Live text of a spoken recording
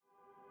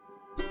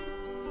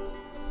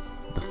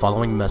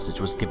following message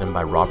was given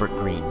by Robert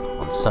Greene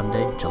on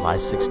Sunday, July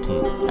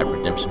 16th at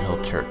Redemption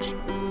Hill Church.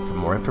 For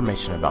more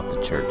information about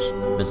the church,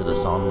 visit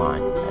us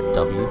online at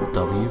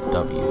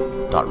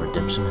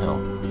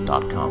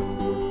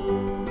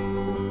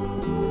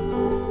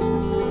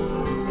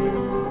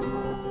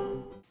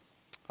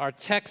www.redemptionhill.com. Our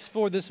text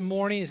for this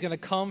morning is going to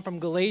come from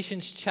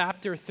Galatians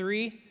chapter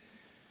 3.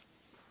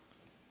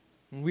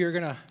 We are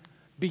going to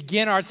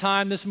begin our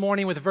time this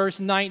morning with verse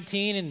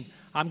 19, and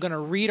I'm going to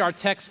read our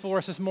text for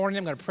us this morning.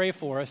 I'm going to pray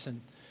for us, and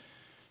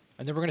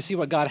then we're going to see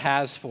what God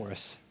has for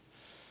us.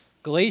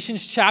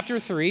 Galatians chapter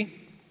 3,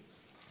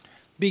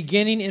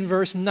 beginning in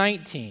verse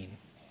 19.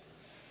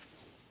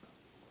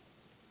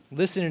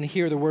 Listen and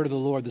hear the word of the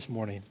Lord this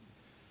morning.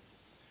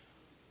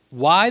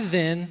 Why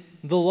then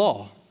the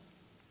law?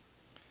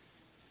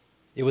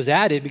 It was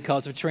added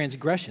because of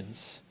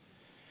transgressions,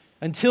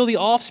 until the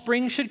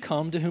offspring should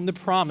come to whom the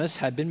promise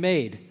had been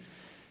made.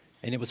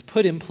 And it was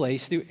put in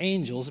place through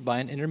angels by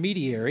an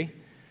intermediary.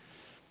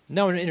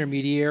 Now, an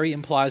intermediary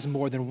implies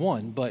more than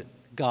one, but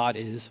God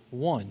is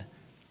one.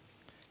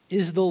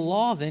 Is the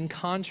law then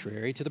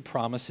contrary to the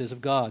promises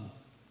of God?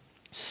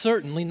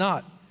 Certainly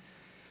not.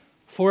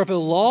 For if a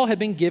law had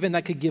been given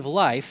that could give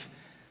life,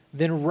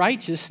 then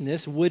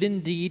righteousness would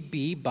indeed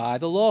be by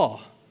the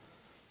law.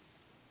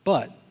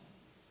 But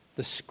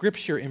the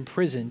Scripture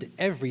imprisoned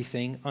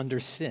everything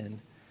under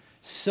sin,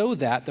 so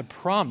that the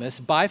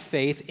promise by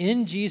faith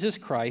in Jesus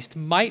Christ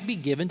might be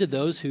given to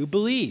those who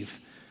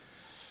believe.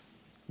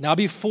 Now,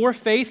 before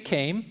faith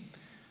came,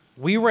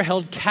 we were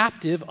held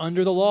captive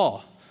under the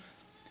law,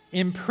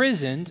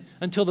 imprisoned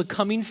until the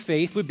coming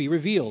faith would be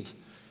revealed.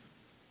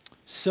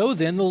 So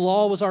then, the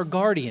law was our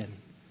guardian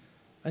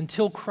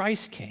until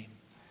Christ came,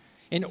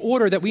 in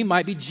order that we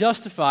might be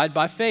justified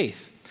by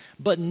faith.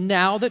 But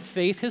now that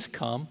faith has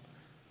come,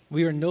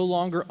 we are no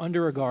longer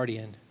under a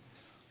guardian.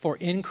 For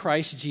in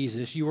Christ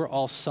Jesus, you are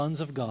all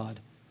sons of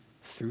God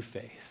through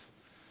faith.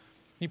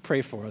 Let me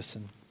pray for us,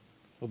 and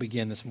we'll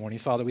begin this morning.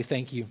 Father, we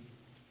thank you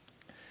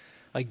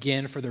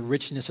again for the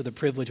richness of the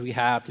privilege we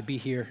have to be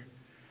here,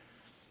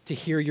 to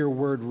hear your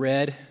word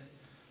read,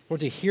 or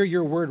to hear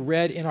your word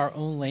read in our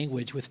own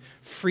language with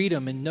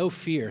freedom and no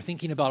fear,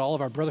 thinking about all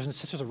of our brothers and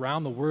sisters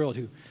around the world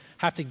who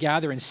have to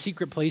gather in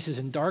secret places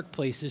and dark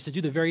places to do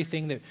the very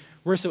thing that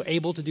we're so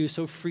able to do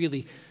so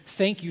freely.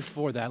 Thank you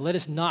for that. Let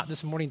us not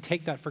this morning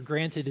take that for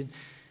granted.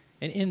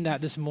 And in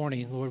that this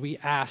morning, Lord, we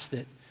ask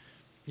that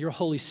your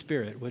Holy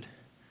Spirit would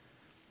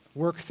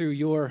work through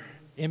your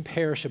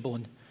imperishable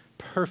and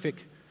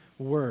perfect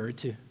word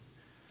to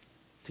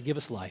give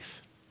us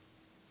life,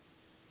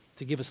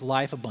 to give us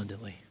life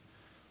abundantly.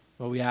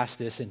 Lord, we ask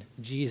this in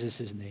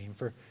Jesus' name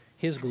for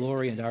his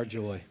glory and our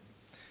joy.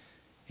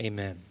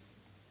 Amen.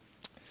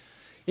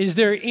 Is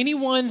there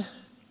anyone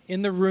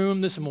in the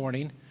room this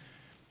morning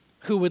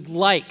who would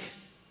like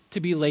to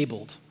be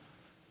labeled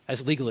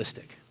as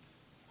legalistic?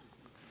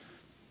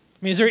 I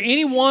mean, is there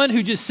anyone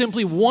who just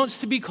simply wants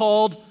to be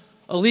called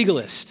a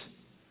legalist?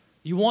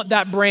 You want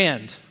that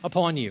brand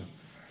upon you?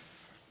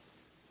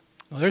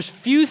 Well, there's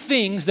few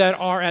things that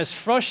are as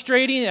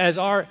frustrating, as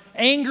are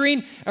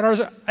angering, and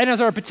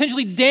as are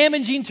potentially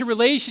damaging to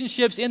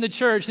relationships in the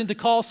church than to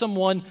call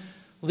someone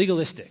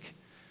legalistic.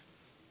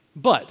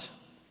 But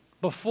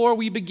before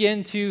we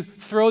begin to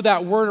throw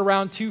that word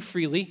around too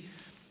freely,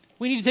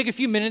 we need to take a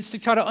few minutes to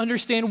try to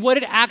understand what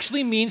it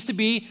actually means to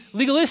be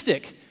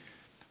legalistic.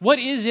 What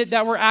is it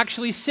that we're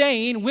actually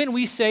saying when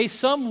we say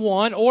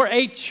someone or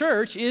a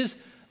church is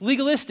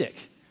legalistic?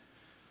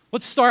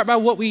 Let's start by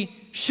what we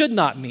should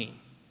not mean.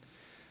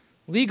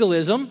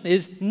 Legalism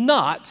is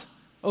not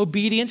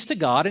obedience to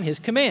God and his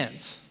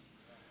commands.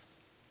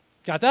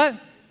 Got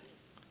that?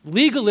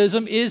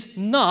 Legalism is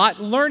not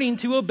learning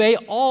to obey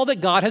all that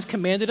God has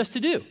commanded us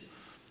to do.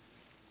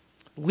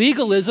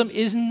 Legalism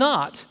is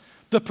not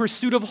the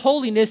pursuit of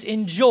holiness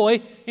and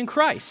joy in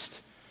Christ.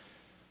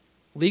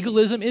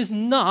 Legalism is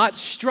not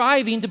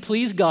striving to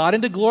please God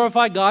and to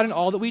glorify God in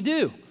all that we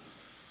do.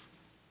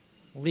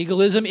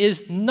 Legalism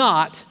is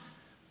not,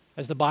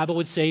 as the Bible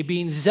would say,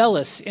 being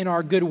zealous in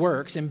our good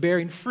works and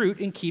bearing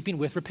fruit in keeping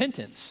with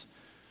repentance.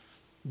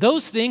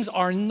 Those things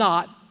are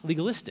not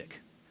legalistic.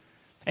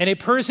 And a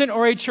person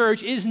or a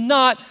church is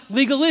not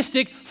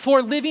legalistic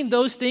for living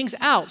those things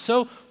out.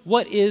 So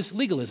what is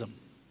legalism?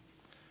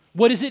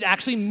 What does it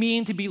actually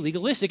mean to be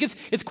legalistic?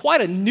 It's quite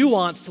a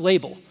nuanced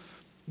label.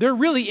 There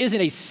really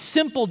isn't a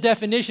simple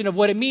definition of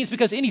what it means,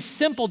 because any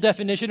simple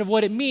definition of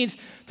what it means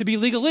to be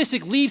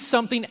legalistic leaves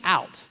something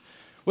out,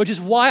 which is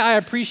why I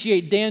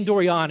appreciate Dan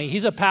Doriani.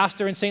 He's a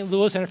pastor in St.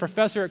 Louis and a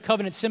professor at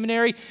Covenant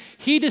Seminary.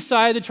 He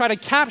decided to try to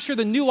capture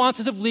the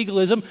nuances of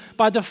legalism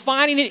by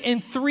defining it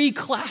in 3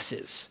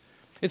 classes.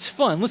 It's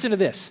fun. Listen to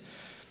this.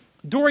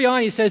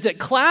 Doriani says that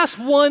class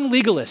 1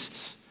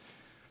 legalists,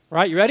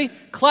 right, you ready?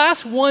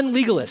 Class 1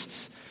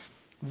 legalists,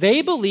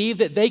 they believe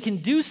that they can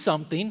do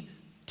something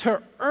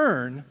to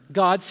earn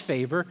God's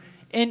favor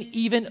and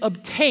even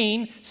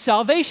obtain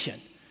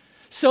salvation.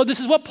 So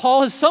this is what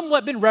Paul has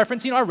somewhat been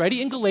referencing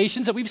already in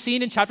Galatians that we've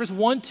seen in chapters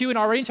 1, 2, and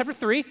already in chapter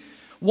 3,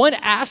 One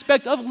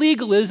aspect of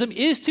legalism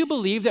is to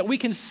believe that we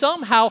can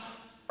somehow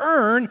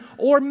earn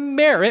or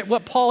merit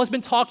what Paul has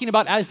been talking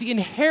about as the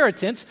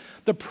inheritance,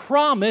 the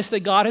promise that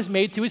God has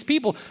made to his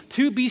people,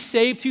 to be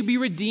saved, to be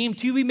redeemed,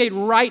 to be made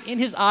right in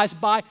his eyes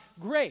by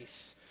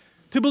grace.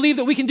 To believe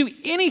that we can do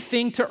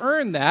anything to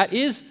earn that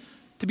is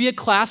to be a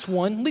class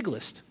 1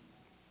 legalist.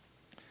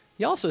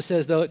 He also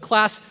says, though, that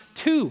class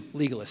 2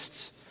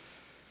 legalists.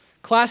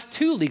 Class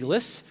 2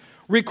 legalists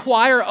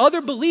require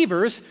other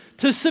believers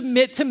to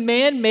submit to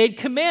man-made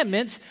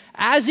commandments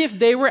as if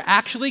they were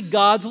actually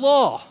God's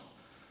law.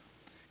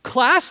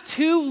 Class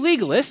 2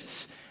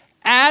 legalists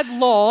add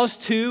laws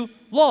to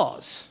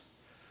laws.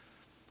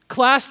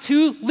 Class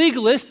 2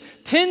 legalists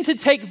tend to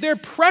take their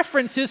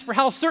preferences for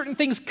how certain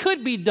things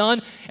could be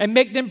done and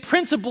make them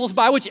principles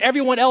by which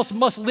everyone else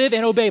must live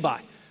and obey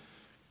by.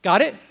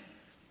 Got it?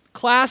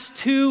 Class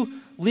 2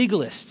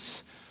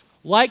 legalists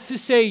like to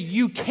say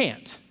you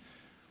can't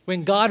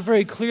when God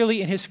very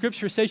clearly in his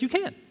scripture says you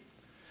can.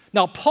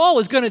 Now, Paul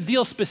is going to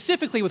deal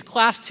specifically with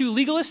class 2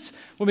 legalists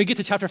when we get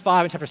to chapter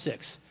 5 and chapter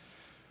 6.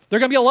 There are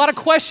going to be a lot of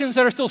questions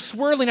that are still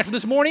swirling after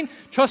this morning.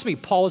 Trust me,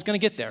 Paul is going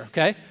to get there,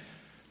 okay?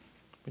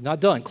 We're not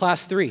done.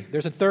 Class 3.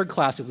 There's a third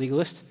class of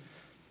legalists.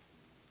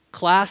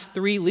 Class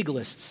 3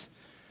 legalists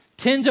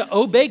tend to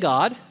obey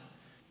God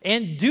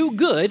and do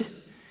good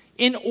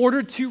in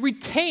order to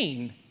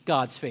retain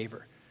God's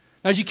favor.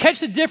 Now, did you catch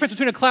the difference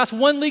between a class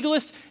 1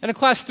 legalist and a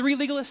class 3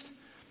 legalist?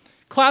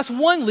 Class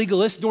 1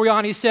 legalist,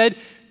 Doriani said,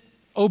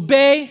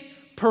 obey,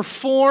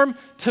 perform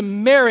to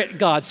merit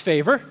God's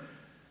favor.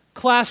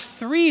 Class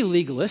 3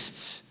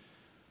 legalists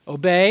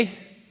obey,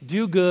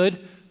 do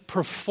good,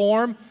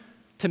 perform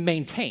to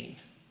maintain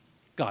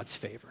God's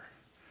favor.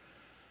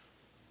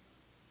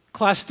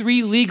 Class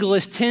 3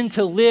 legalists tend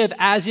to live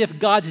as if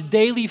God's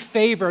daily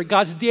favor,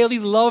 God's daily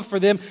love for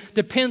them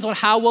depends on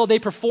how well they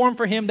perform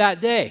for him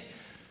that day.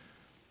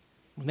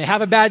 When they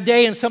have a bad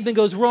day and something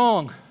goes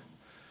wrong,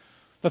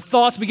 the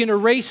thoughts begin to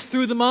race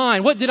through the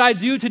mind. What did I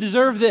do to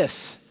deserve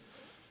this?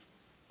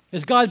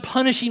 Is God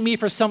punishing me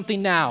for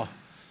something now?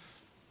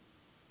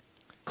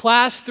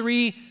 Class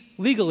 3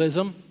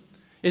 legalism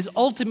is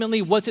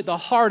ultimately what's at the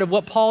heart of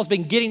what Paul's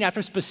been getting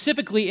after,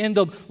 specifically in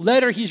the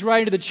letter he's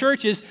writing to the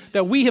churches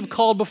that we have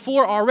called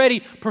before already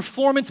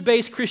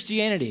performance-based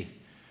Christianity.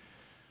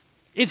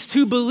 It's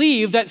to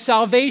believe that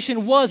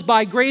salvation was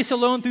by grace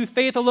alone, through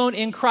faith alone,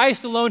 in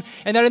Christ alone,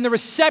 and that in the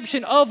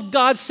reception of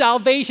God's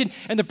salvation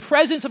and the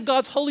presence of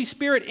God's Holy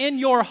Spirit in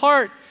your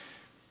heart,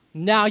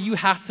 now you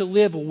have to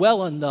live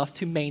well enough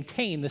to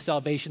maintain the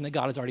salvation that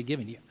God has already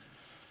given you.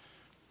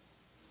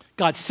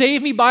 God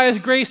saved me by his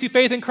grace through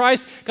faith in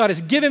Christ. God has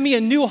given me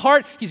a new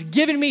heart. He's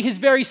given me his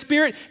very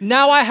Spirit.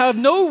 Now I have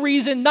no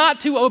reason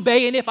not to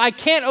obey, and if I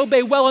can't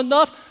obey well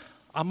enough,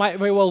 I might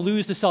very well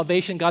lose the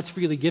salvation God's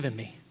freely given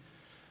me.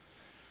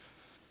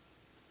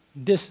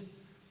 This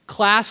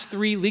class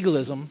 3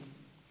 legalism,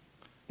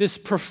 this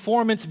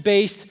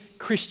performance-based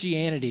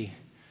Christianity,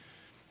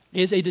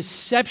 is a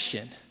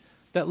deception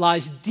that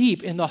lies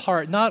deep in the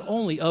heart not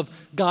only of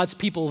God's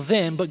people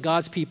then, but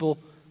God's people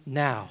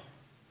now.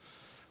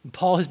 And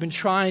Paul has been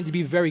trying to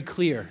be very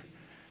clear.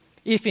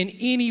 If in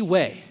any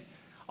way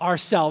our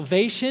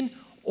salvation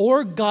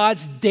or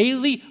God's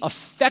daily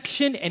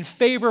affection and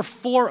favor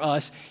for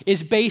us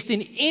is based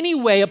in any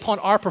way upon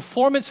our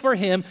performance for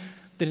him,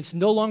 then it's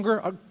no longer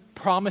a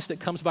promise that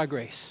comes by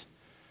grace.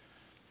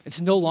 It's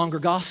no longer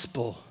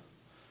gospel.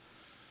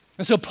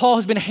 And so Paul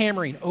has been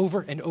hammering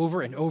over and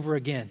over and over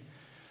again.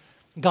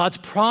 God's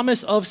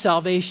promise of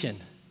salvation,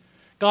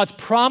 God's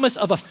promise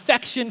of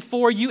affection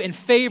for you and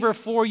favor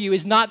for you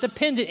is not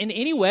dependent in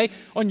any way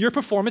on your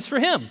performance for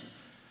him.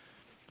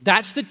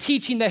 That's the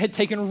teaching that had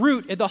taken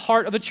root at the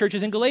heart of the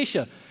churches in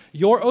Galatia.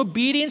 Your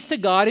obedience to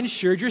God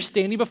ensured your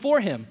standing before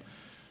him.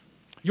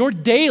 Your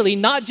daily,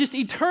 not just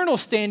eternal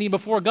standing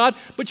before God,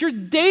 but your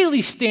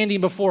daily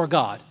standing before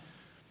God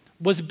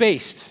was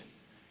based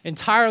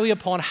entirely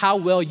upon how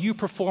well you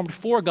performed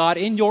for God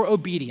in your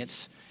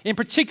obedience, in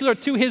particular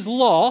to his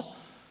law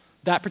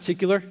that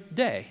particular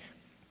day.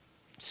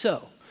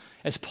 So,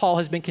 as Paul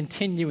has been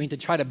continuing to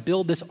try to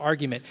build this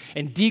argument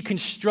and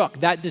deconstruct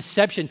that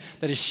deception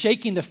that is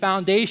shaking the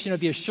foundation of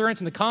the assurance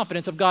and the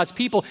confidence of God's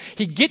people,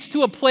 he gets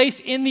to a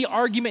place in the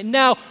argument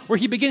now where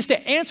he begins to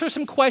answer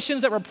some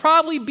questions that were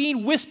probably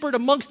being whispered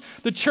amongst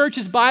the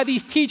churches by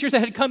these teachers that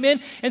had come in,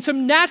 and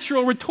some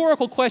natural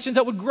rhetorical questions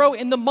that would grow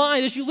in the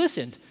mind as you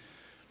listened.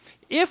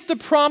 If the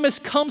promise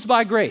comes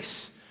by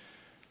grace,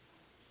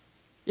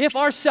 if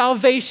our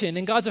salvation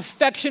and God's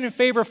affection and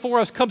favor for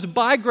us comes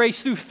by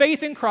grace through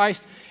faith in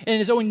Christ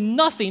and is owing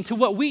nothing to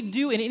what we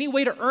do in any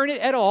way to earn it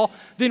at all,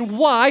 then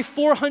why,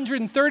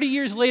 430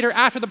 years later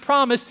after the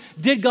promise,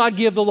 did God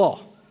give the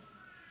law?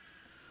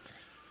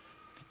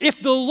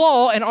 If the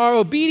law and our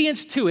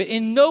obedience to it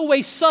in no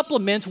way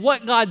supplements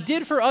what God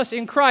did for us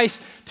in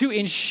Christ to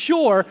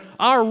ensure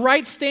our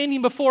right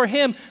standing before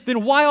him,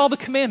 then why all the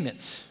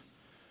commandments?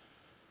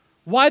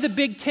 Why the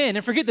Big Ten?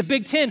 And forget the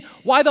Big Ten,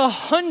 why the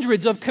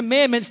hundreds of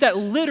commandments that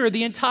litter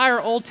the entire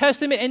Old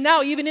Testament and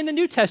now even in the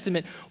New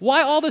Testament?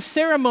 Why all the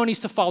ceremonies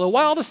to follow?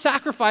 Why all the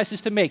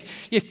sacrifices to make?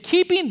 If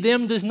keeping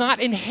them does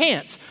not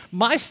enhance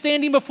my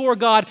standing before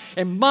God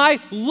and my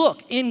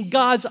look in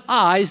God's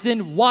eyes,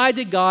 then why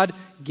did God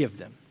give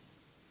them?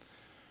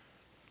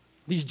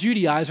 These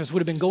Judaizers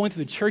would have been going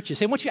through the churches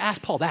saying, why don't you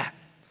ask Paul that?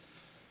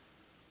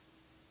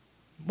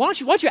 Why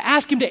don't you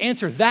ask him to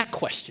answer that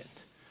question?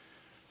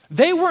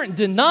 They weren't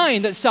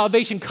denying that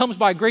salvation comes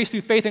by grace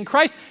through faith in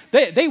Christ.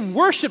 They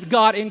worshiped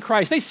God in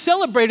Christ. They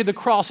celebrated the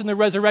cross and the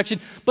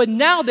resurrection. But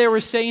now they were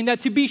saying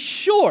that to be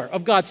sure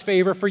of God's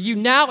favor for you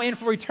now and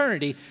for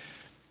eternity,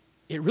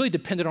 it really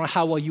depended on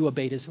how well you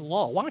obeyed his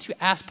law. Why don't you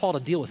ask Paul to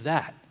deal with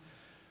that?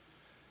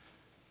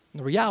 And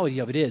the reality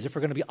of it is, if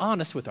we're going to be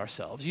honest with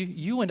ourselves,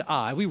 you and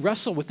I, we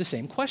wrestle with the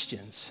same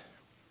questions.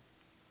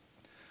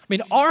 I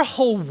mean, our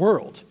whole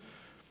world,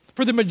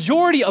 for the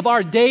majority of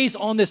our days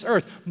on this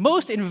earth,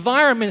 most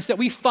environments that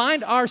we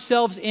find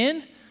ourselves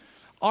in,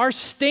 our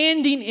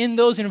standing in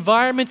those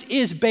environments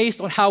is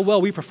based on how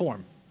well we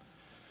perform.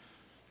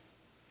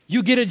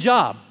 You get a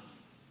job.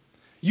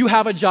 You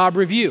have a job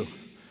review.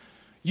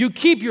 You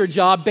keep your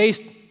job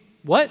based,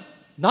 what?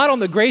 Not on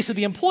the grace of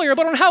the employer,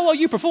 but on how well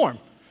you perform.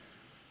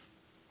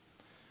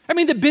 I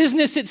mean, the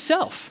business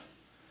itself,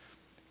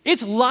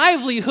 its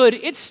livelihood,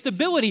 its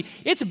stability,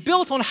 it's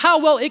built on how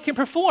well it can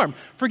perform.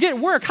 Forget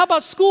work. How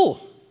about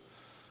school?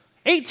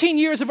 18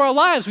 years of our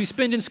lives we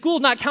spend in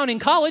school, not counting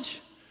college.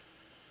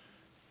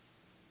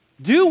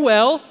 Do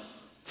well,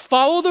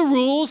 follow the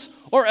rules,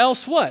 or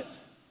else what?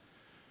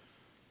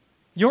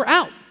 You're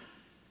out.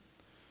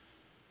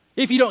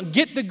 If you don't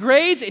get the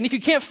grades and if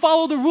you can't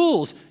follow the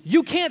rules,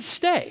 you can't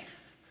stay.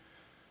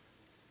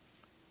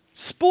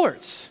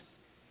 Sports,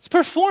 it's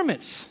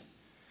performance.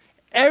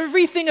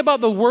 Everything about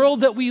the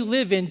world that we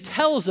live in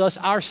tells us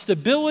our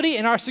stability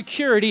and our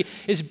security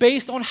is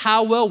based on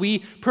how well we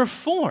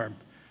perform.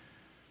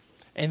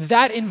 And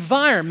that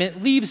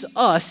environment leaves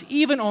us,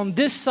 even on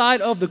this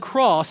side of the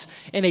cross,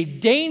 in a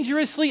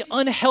dangerously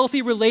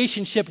unhealthy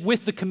relationship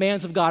with the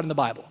commands of God in the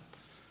Bible.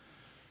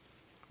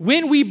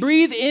 When we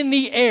breathe in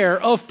the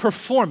air of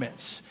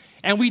performance,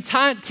 and we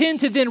tend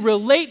to then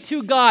relate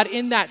to God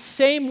in that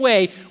same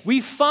way,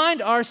 we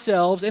find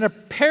ourselves in a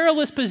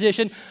perilous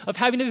position of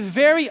having a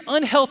very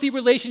unhealthy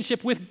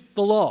relationship with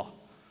the law.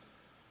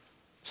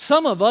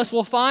 Some of us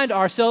will find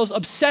ourselves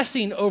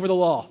obsessing over the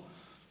law,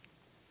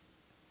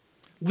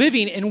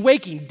 living and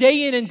waking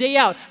day in and day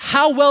out.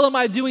 How well am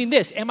I doing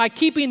this? Am I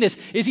keeping this?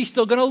 Is he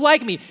still going to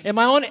like me? Am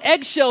I on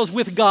eggshells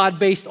with God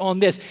based on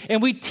this?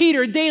 And we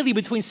teeter daily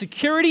between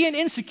security and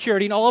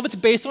insecurity, and all of it's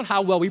based on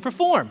how well we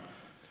perform.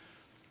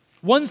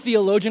 One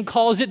theologian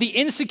calls it the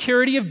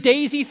insecurity of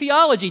daisy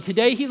theology.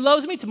 Today he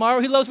loves me, tomorrow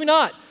he loves me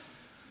not.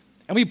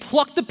 And we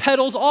pluck the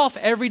petals off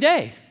every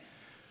day.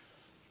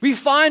 We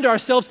find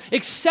ourselves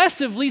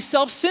excessively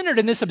self-centered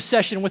in this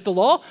obsession with the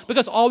law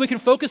because all we can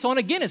focus on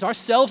again is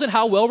ourselves and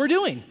how well we're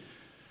doing.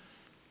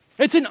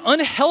 It's an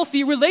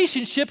unhealthy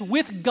relationship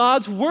with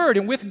God's word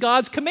and with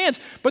God's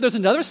commands, but there's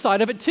another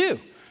side of it too.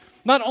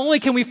 Not only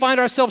can we find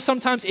ourselves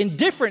sometimes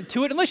indifferent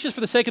to it, and let's just for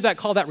the sake of that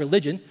call that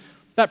religion,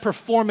 that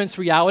performance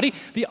reality.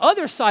 The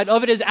other side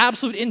of it is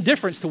absolute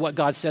indifference to what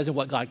God says and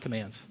what God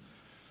commands.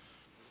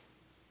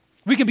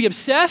 We can be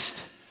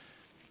obsessed,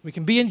 we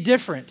can be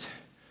indifferent.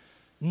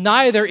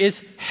 Neither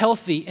is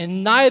healthy,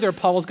 and neither,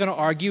 Paul is going to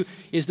argue,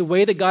 is the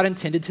way that God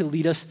intended to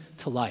lead us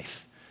to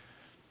life.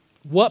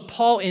 What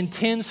Paul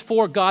intends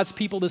for God's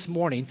people this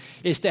morning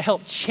is to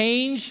help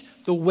change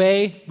the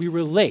way we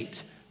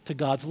relate to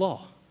God's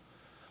law.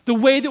 The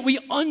way that we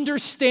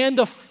understand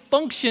the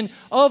function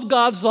of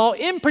God's law,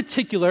 in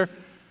particular,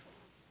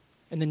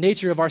 and the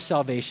nature of our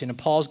salvation. And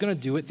Paul's going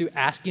to do it through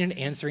asking and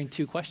answering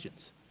two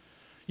questions.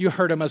 You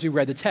heard them as we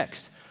read the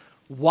text.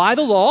 Why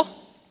the law?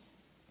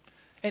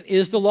 And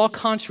is the law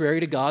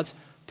contrary to God's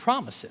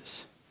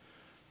promises?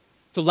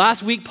 So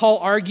last week, Paul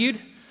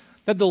argued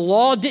that the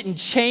law didn't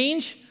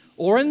change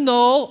or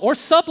annul or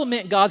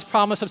supplement God's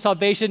promise of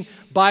salvation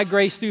by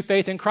grace through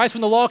faith in Christ.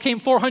 When the law came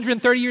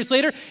 430 years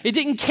later, it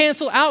didn't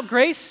cancel out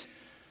grace.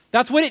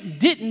 That's what it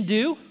didn't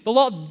do. The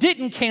law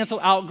didn't cancel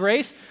out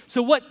grace.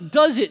 So what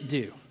does it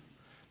do?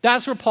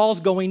 That's where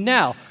Paul's going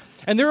now.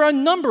 And there are a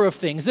number of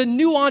things. The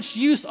nuanced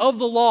use of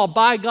the law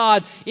by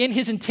God in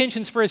his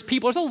intentions for his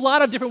people. There's a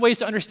lot of different ways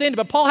to understand it,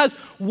 but Paul has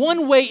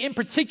one way in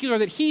particular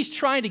that he's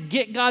trying to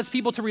get God's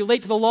people to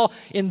relate to the law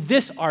in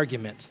this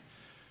argument.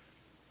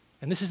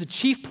 And this is the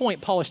chief point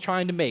Paul is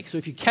trying to make. So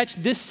if you catch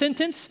this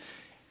sentence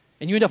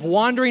and you end up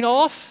wandering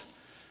off,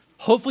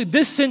 hopefully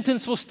this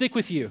sentence will stick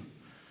with you.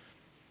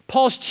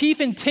 Paul's chief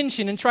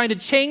intention in trying to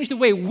change the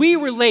way we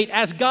relate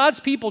as God's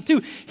people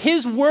to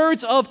his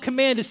words of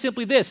command is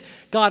simply this: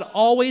 God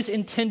always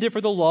intended for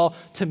the law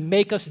to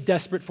make us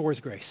desperate for his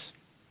grace.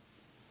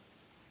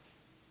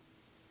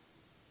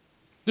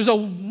 There's a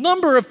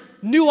number of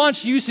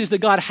nuanced uses that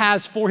God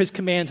has for his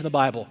commands in the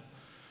Bible.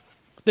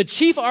 The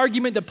chief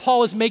argument that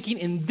Paul is making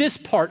in this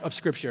part of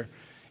Scripture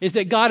is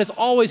that God has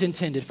always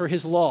intended for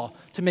his law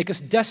to make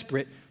us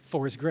desperate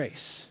for his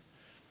grace.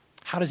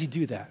 How does he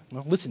do that?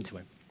 Well, listen to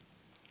him.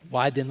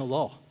 Why then the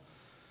law?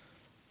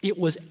 It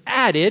was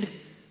added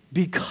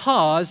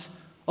because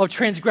of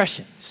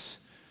transgressions.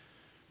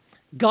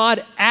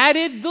 God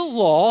added the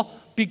law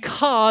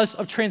because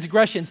of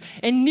transgressions.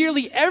 And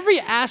nearly every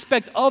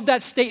aspect of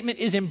that statement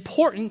is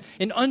important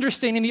in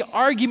understanding the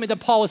argument that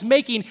Paul is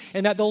making,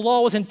 and that the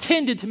law was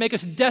intended to make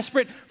us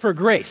desperate for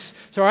grace.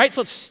 So, all right,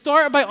 so let's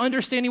start by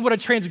understanding what a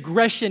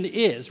transgression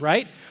is,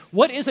 right?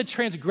 What is a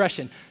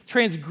transgression?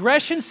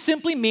 Transgression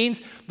simply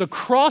means the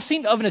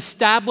crossing of an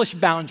established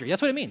boundary.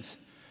 That's what it means.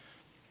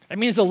 It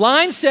means the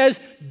line says,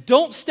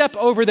 don't step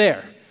over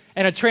there.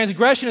 And a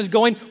transgression is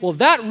going, well,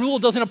 that rule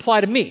doesn't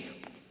apply to me.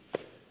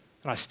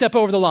 And I step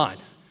over the line.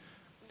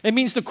 It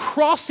means the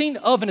crossing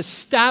of an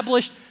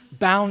established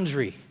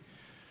boundary.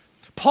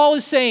 Paul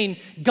is saying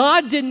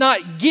God did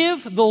not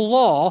give the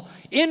law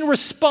in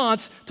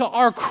response to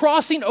our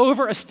crossing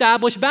over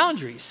established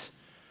boundaries.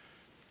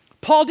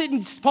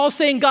 Paul's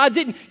saying God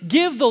didn't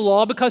give the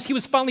law because he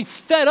was finally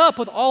fed up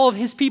with all of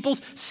his people's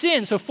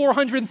sin. So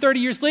 430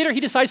 years later, he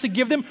decides to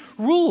give them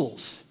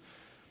rules.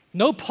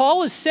 No,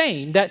 Paul is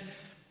saying that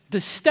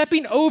the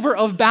stepping over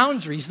of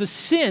boundaries, the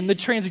sin, the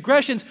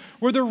transgressions,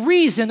 were the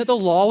reason that the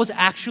law was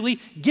actually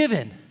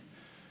given.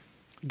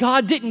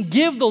 God didn't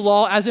give the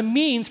law as a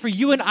means for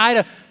you and I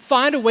to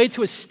find a way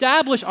to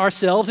establish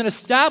ourselves and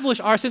establish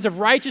our sense of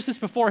righteousness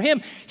before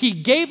him. He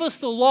gave us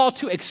the law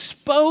to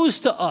expose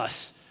to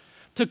us,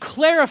 to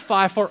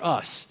clarify for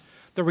us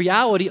the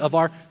reality of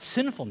our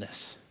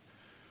sinfulness.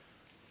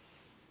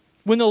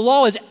 When the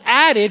law is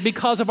added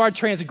because of our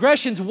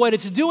transgressions, what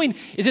it's doing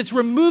is it's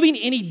removing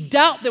any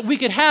doubt that we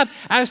could have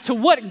as to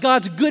what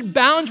God's good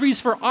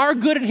boundaries for our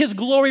good and his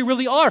glory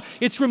really are.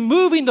 It's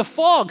removing the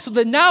fog so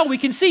that now we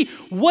can see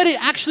what it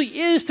actually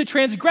is to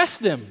transgress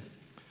them.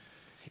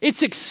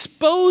 It's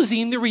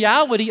exposing the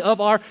reality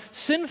of our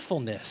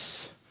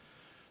sinfulness.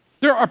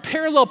 There are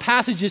parallel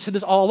passages to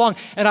this all along,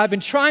 and I've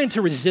been trying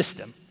to resist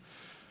them.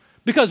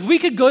 Because we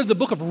could go to the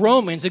book of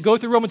Romans and go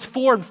through Romans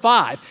 4 and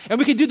 5, and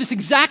we could do this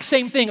exact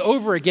same thing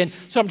over again.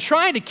 So I'm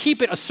trying to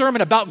keep it a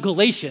sermon about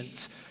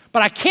Galatians,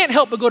 but I can't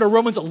help but go to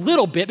Romans a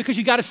little bit because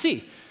you got to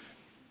see.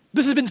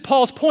 This has been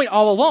Paul's point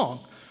all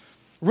along.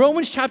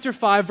 Romans chapter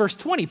 5, verse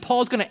 20,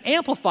 Paul's going to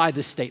amplify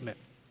this statement.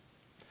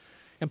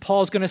 And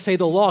Paul's going to say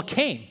the law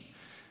came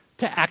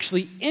to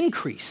actually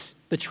increase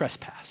the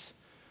trespass.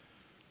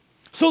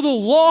 So the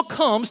law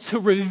comes to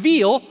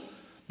reveal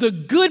the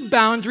good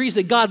boundaries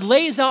that God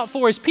lays out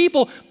for his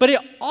people, but it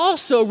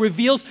also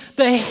reveals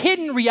the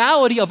hidden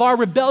reality of our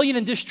rebellion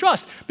and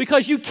distrust,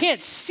 because you can't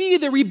see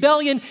the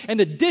rebellion and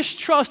the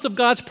distrust of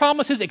God's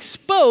promises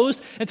exposed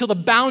until the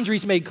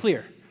boundaries made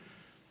clear.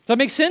 Does that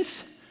make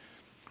sense?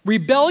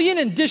 Rebellion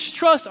and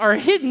distrust are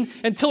hidden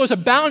until there's a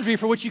boundary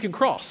for which you can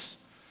cross.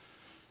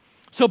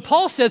 So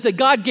Paul says that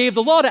God gave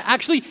the law to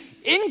actually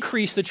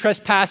increase the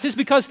trespasses,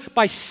 because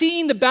by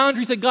seeing the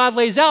boundaries that God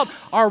lays out,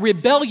 our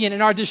rebellion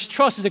and our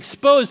distrust is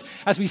exposed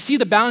as we see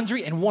the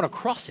boundary and want to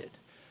cross it.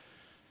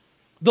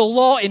 The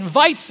law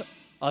invites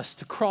us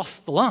to cross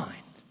the line.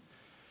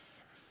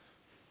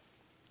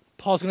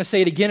 Paul's going to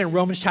say it again in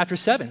Romans chapter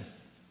 7.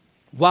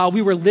 While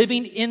we were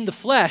living in the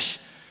flesh,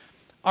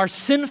 our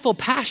sinful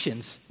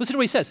passions, listen to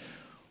what he says,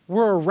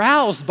 were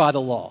aroused by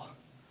the law.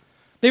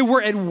 They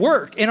were at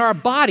work in our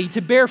body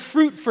to bear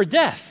fruit for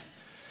death.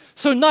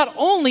 So not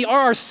only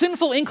are our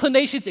sinful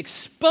inclinations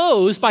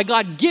exposed by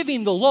God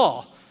giving the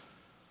law,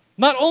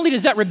 not only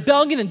does that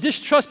rebellion and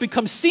distrust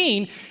become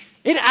seen,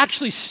 it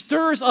actually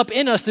stirs up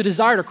in us the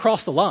desire to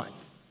cross the line.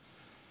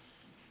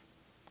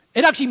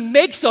 It actually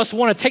makes us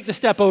want to take the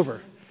step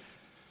over.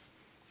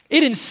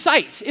 It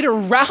incites, it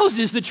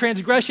arouses the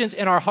transgressions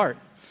in our heart.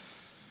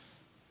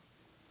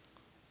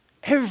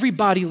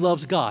 Everybody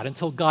loves God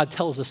until God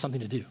tells us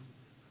something to do.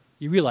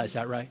 You realize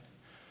that, right?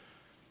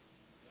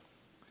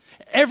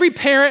 Every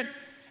parent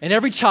and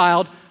every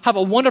child have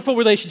a wonderful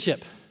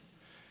relationship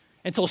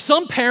until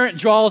some parent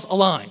draws a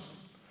line.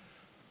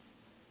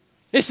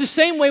 It's the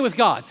same way with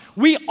God.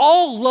 We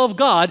all love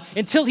God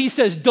until he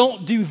says,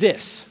 don't do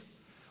this.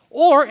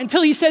 Or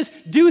until he says,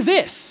 do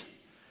this.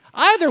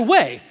 Either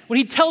way, when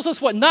he tells us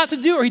what not to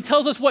do or he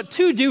tells us what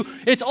to do,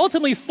 it's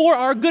ultimately for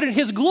our good and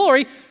his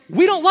glory.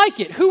 We don't like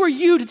it. Who are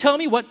you to tell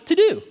me what to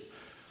do?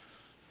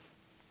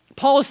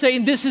 Paul is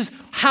saying this is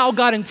how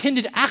God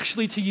intended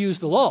actually to use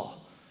the law.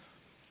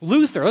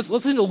 Luther, let's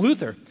listen to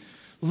Luther.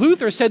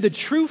 Luther said the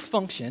true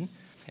function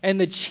and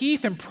the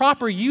chief and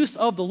proper use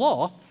of the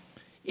law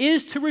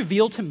is to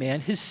reveal to man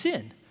his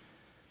sin,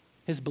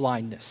 his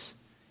blindness,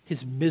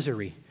 his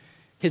misery,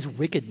 his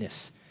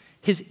wickedness,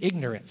 his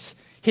ignorance,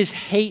 his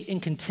hate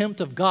and contempt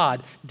of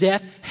God,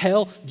 death,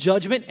 hell,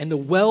 judgment, and the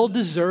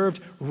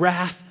well-deserved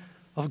wrath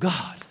of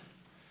God.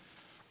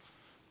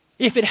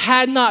 If it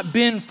had not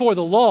been for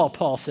the law,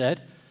 Paul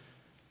said,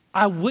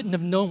 I wouldn't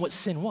have known what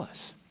sin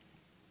was.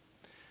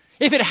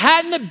 If it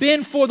hadn't have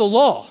been for the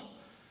law,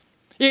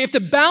 if the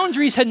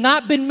boundaries had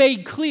not been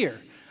made clear,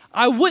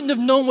 I wouldn't have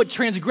known what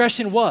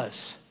transgression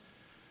was.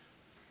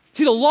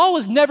 See, the law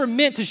was never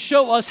meant to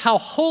show us how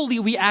holy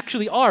we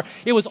actually are.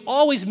 It was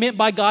always meant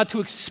by God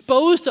to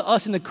expose to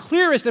us in the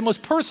clearest and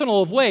most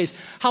personal of ways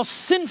how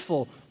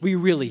sinful we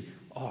really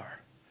are.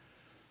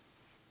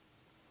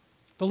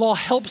 The law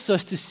helps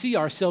us to see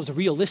ourselves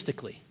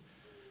realistically,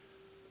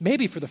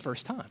 maybe for the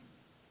first time.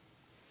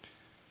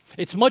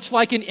 It's much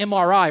like an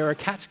MRI or a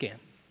CAT scan.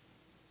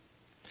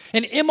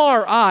 An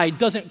MRI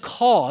doesn't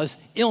cause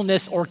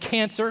illness or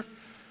cancer.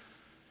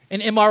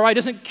 An MRI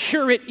doesn't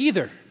cure it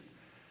either.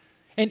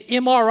 An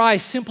MRI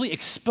simply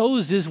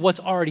exposes what's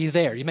already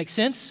there. You make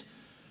sense?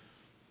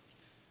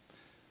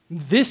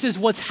 This is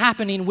what's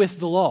happening with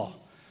the law.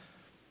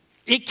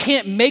 It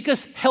can't make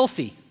us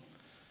healthy.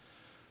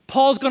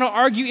 Paul's going to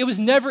argue it was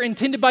never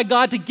intended by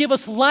God to give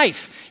us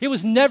life. It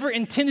was never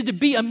intended to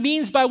be a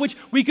means by which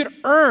we could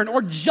earn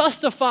or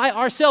justify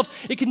ourselves.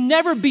 It could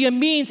never be a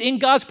means in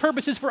God's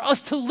purposes for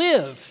us to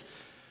live.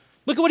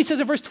 Look at what he says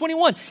in verse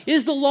 21.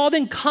 Is the law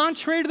then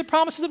contrary to the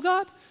promises of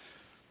God?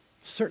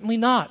 Certainly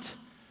not.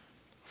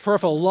 For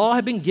if a law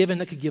had been given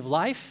that could give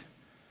life,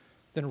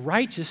 then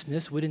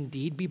righteousness would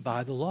indeed be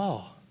by the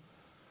law.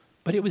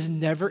 But it was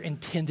never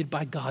intended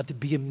by God to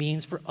be a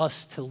means for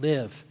us to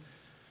live.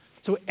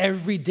 So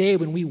every day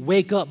when we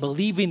wake up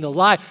believing the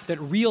lie that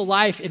real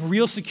life and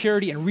real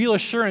security and real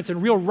assurance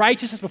and real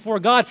righteousness before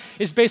God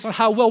is based on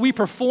how well we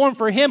perform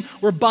for Him,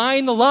 we're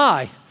buying the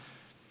lie.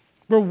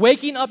 We're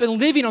waking up and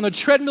living on the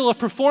treadmill of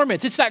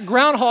performance. It's that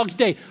Groundhog's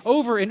Day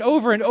over and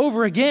over and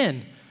over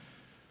again.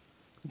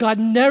 God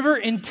never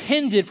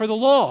intended for the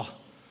law.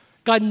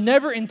 God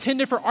never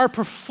intended for our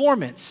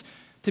performance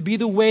to be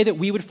the way that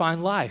we would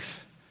find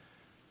life.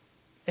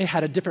 It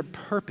had a different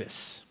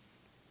purpose.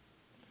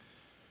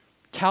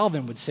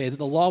 Calvin would say that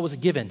the law was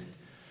given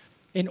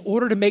in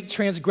order to make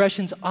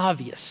transgressions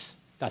obvious.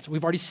 That's what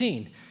we've already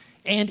seen.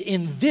 And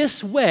in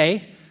this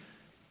way,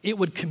 it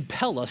would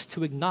compel us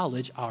to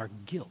acknowledge our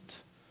guilt.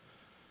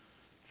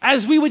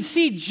 As we would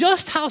see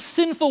just how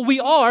sinful we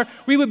are,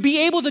 we would be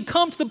able to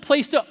come to the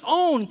place to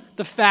own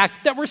the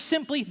fact that we're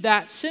simply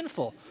that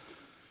sinful.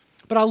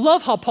 But I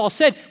love how Paul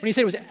said, when he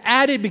said it was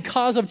added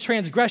because of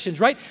transgressions,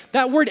 right?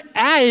 That word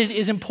added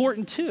is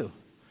important too.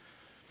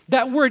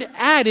 That word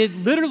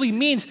added literally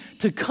means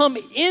to come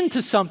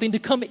into something, to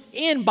come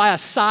in by a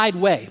side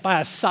way, by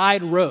a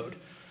side road,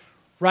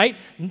 right?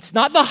 It's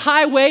not the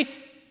highway,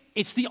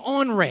 it's the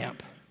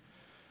on-ramp.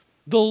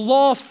 The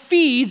law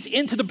feeds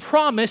into the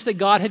promise that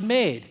God had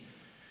made.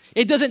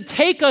 It doesn't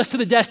take us to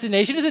the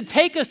destination. It doesn't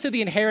take us to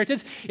the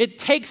inheritance. It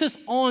takes us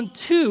on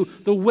to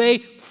the way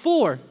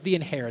for the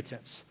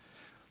inheritance.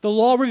 The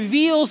law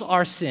reveals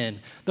our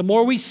sin. The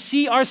more we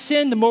see our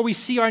sin, the more we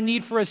see our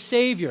need for a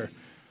Savior.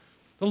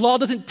 The law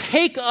doesn't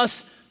take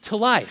us to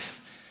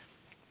life,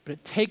 but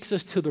it takes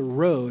us to the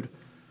road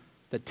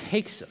that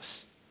takes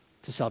us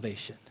to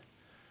salvation.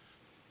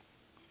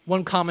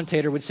 One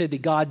commentator would say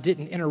that God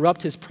didn't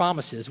interrupt His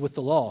promises with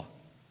the law,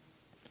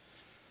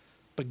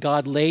 but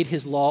God laid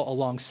His law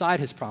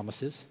alongside His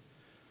promises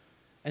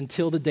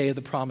until the day of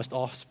the promised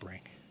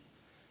offspring,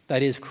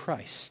 that is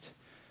Christ.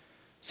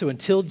 So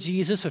until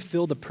Jesus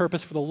fulfilled the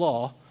purpose for the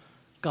law,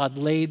 God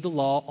laid the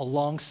law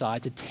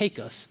alongside to take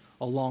us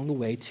along the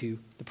way to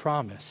the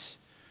promise.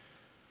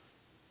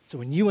 So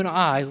when you and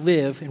I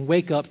live and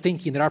wake up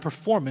thinking that our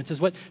performance is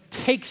what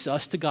takes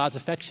us to God's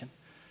affection,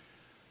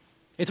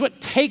 it's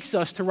what takes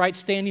us to right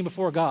standing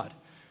before God.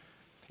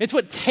 It's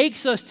what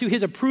takes us to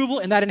His approval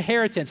and that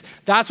inheritance.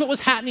 That's what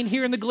was happening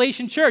here in the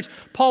Galatian church.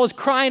 Paul was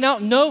crying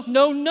out, no,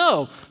 no,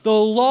 no. The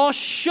law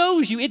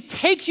shows you, it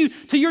takes you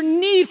to your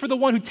need for the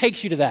one who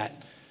takes you to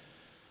that.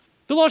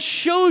 The law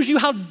shows you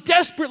how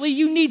desperately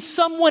you need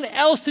someone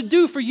else to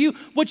do for you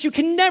what you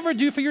can never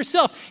do for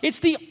yourself. It's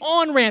the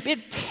on-ramp.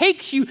 It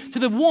takes you to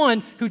the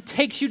one who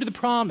takes you to the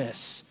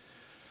promise.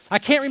 I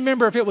can't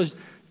remember if it was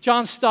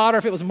John Stott or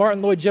if it was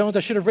Martin Lloyd-Jones.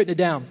 I should have written it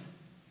down.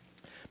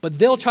 But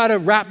they'll try to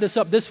wrap this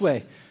up this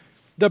way.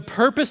 The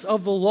purpose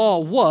of the law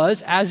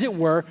was, as it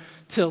were,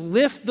 to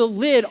lift the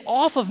lid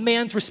off of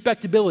man's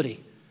respectability.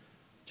 Did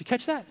you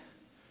catch that?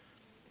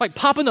 Like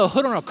popping the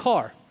hood on a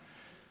car.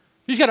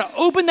 You just got to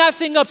open that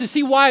thing up to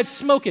see why it's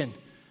smoking.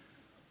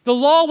 The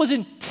law was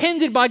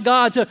intended by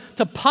God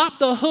to pop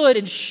the hood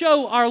and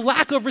show our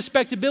lack of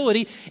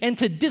respectability and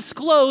to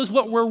disclose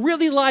what we're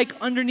really like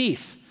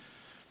underneath.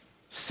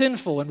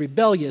 Sinful and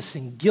rebellious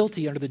and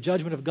guilty under the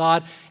judgment of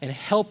God and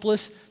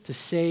helpless to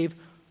save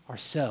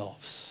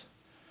ourselves.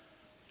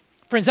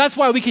 Friends, that's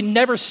why we can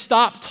never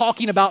stop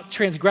talking about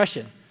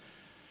transgression.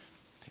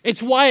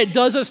 It's why it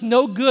does us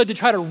no good to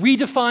try to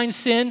redefine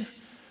sin,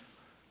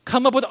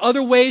 come up with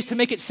other ways to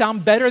make it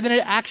sound better than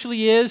it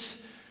actually is.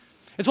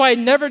 It's why it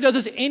never does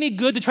us any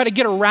good to try to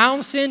get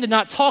around sin, to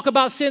not talk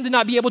about sin, to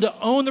not be able to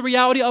own the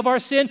reality of our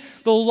sin.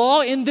 The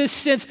law, in this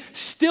sense,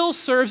 still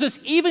serves us,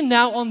 even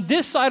now on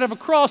this side of a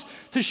cross,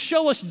 to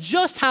show us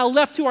just how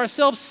left to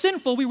ourselves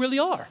sinful we really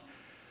are.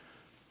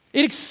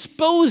 It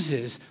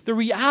exposes the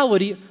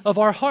reality of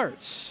our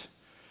hearts.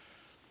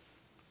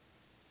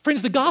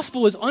 Friends, the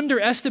gospel is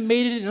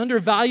underestimated and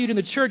undervalued in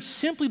the church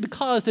simply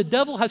because the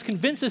devil has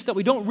convinced us that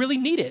we don't really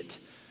need it.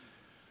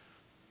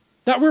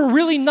 that we're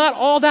really not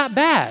all that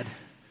bad,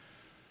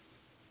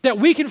 that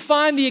we can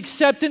find the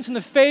acceptance and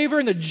the favor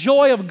and the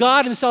joy of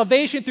God and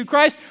salvation through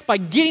Christ by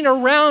getting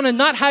around and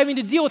not having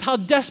to deal with how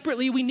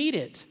desperately we need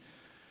it.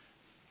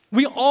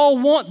 We all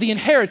want the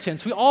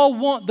inheritance. We all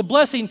want the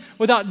blessing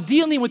without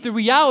dealing with the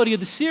reality of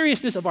the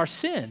seriousness of our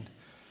sin.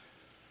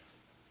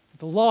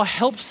 The law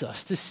helps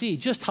us to see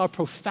just how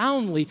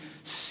profoundly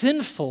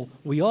sinful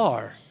we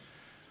are.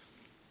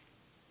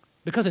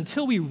 Because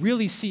until we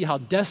really see how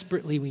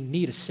desperately we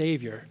need a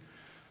Savior,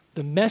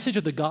 the message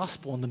of the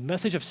gospel and the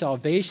message of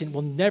salvation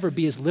will never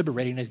be as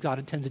liberating as God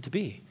intends it to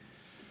be.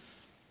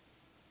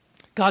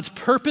 God's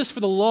purpose for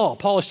the law,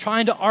 Paul is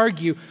trying to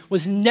argue,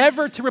 was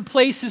never to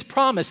replace his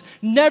promise,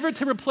 never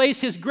to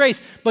replace his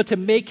grace, but to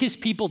make his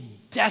people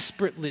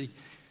desperately,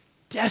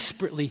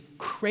 desperately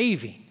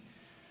craving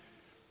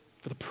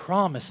for the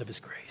promise of his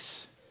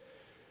grace.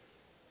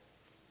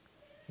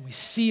 When we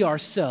see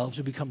ourselves,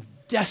 we become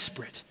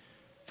desperate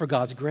for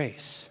God's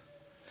grace.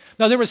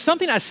 Now, there was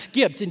something I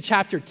skipped in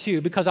chapter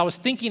 2 because I was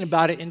thinking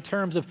about it in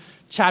terms of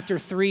chapter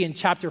 3 and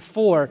chapter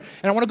 4.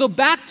 And I want to go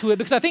back to it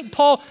because I think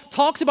Paul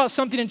talks about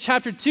something in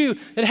chapter 2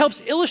 that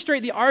helps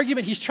illustrate the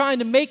argument he's trying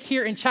to make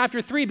here in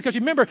chapter 3. Because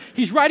remember,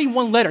 he's writing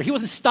one letter. He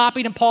wasn't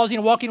stopping and pausing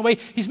and walking away.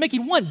 He's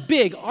making one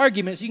big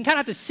argument. So you can kind of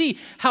have to see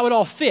how it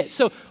all fits.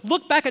 So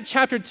look back at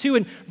chapter 2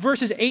 and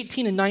verses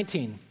 18 and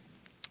 19.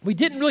 We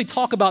didn't really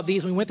talk about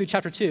these when we went through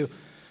chapter 2.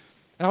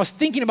 And I was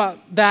thinking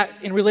about that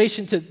in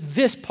relation to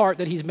this part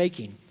that he's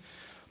making.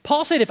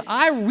 Paul said, if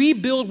I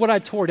rebuild what I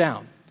tore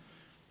down,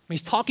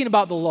 he's talking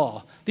about the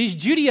law. These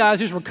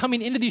Judaizers were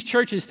coming into these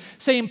churches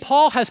saying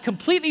Paul has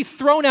completely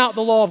thrown out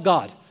the law of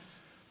God.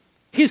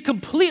 He's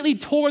completely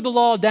tore the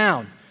law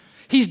down.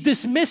 He's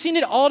dismissing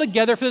it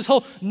altogether for this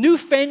whole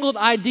newfangled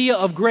idea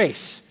of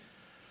grace.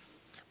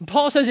 And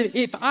Paul says,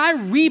 if I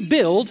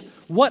rebuild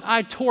what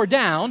I tore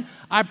down,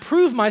 I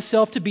prove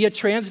myself to be a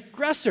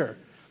transgressor.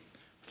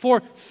 For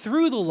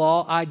through the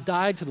law, I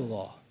died to the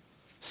law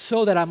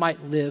so that I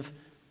might live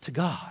to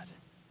God.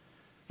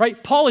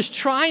 Right? Paul is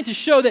trying to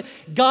show that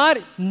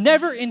God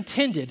never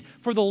intended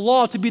for the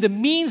law to be the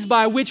means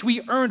by which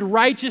we earned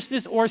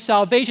righteousness or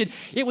salvation.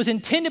 It was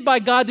intended by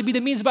God to be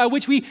the means by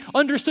which we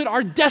understood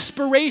our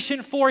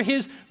desperation for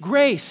his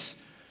grace.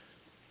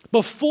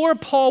 Before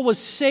Paul was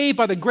saved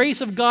by the grace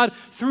of God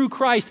through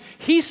Christ,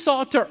 he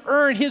sought to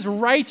earn his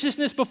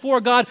righteousness before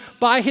God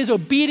by his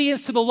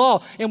obedience to the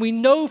law. And we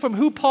know from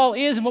who Paul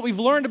is and what we've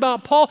learned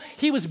about Paul,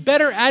 he was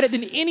better at it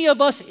than any of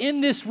us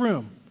in this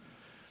room.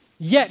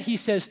 Yet, he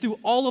says, through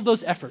all of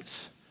those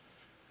efforts,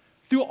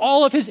 through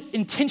all of his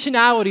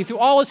intentionality, through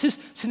all of his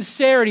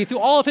sincerity, through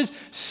all of his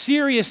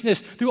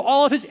seriousness, through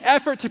all of his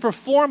effort to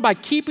perform by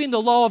keeping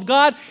the law of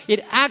God,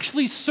 it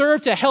actually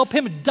served to help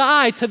him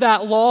die to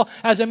that law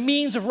as a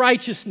means of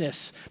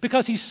righteousness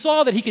because he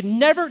saw that he could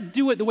never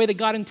do it the way that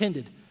God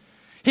intended.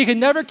 He could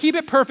never keep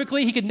it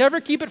perfectly, he could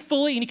never keep it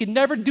fully, and he could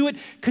never do it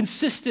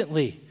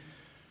consistently.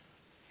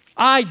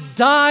 I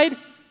died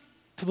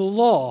to the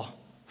law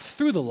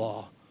through the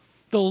law.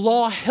 The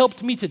law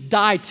helped me to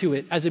die to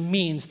it as a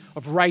means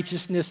of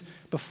righteousness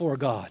before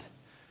God.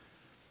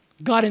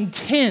 God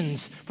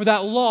intends for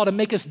that law to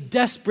make us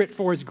desperate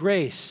for his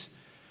grace.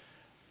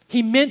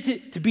 He meant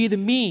it to be the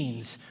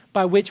means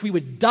by which we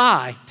would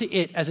die to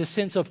it as a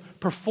sense of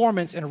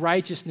performance and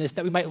righteousness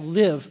that we might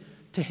live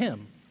to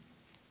him.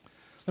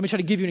 Let me try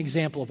to give you an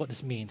example of what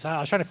this means.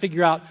 I was trying to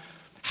figure out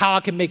how I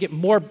can make it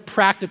more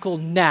practical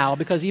now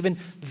because even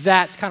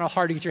that's kind of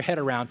hard to get your head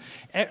around.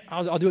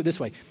 I'll do it this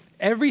way.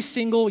 Every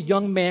single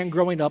young man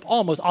growing up,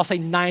 almost, I'll say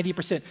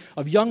 90%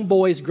 of young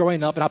boys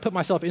growing up, and I'll put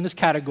myself in this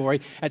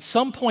category, at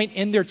some point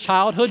in their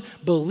childhood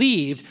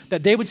believed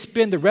that they would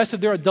spend the rest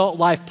of their adult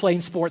life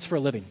playing sports for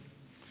a living.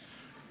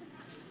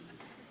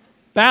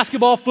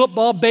 Basketball,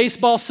 football,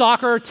 baseball,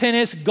 soccer,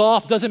 tennis,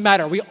 golf, doesn't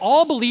matter. We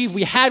all believe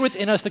we had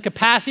within us the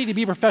capacity to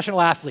be a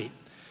professional athlete.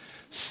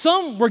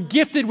 Some were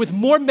gifted with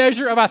more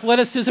measure of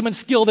athleticism and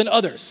skill than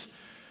others.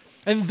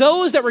 And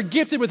those that were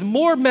gifted with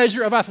more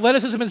measure of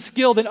athleticism and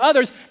skill than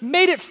others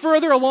made it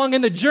further along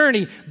in the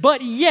journey.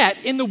 But yet,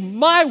 in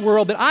my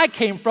world that I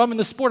came from, in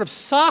the sport of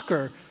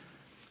soccer,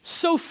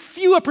 so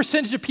few a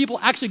percentage of people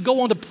actually go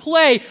on to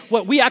play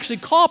what we actually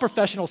call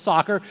professional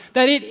soccer,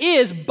 that it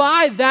is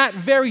by that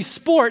very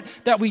sport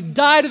that we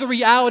die to the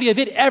reality of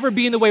it ever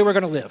being the way we're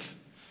going to live.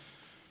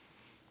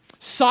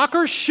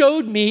 Soccer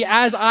showed me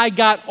as I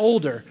got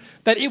older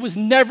that it was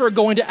never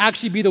going to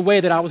actually be the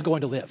way that I was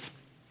going to live.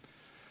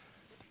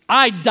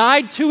 I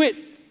died to it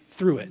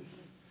through it.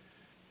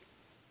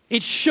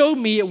 It showed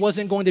me it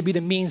wasn't going to be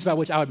the means by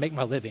which I would make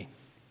my living.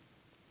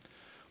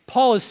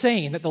 Paul is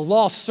saying that the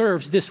law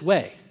serves this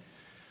way.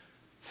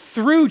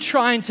 Through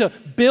trying to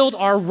build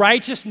our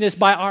righteousness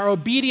by our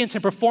obedience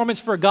and performance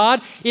for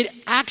God, it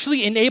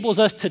actually enables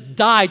us to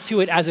die to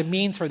it as a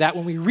means for that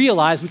when we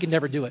realize we can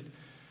never do it.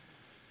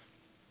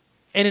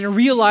 And in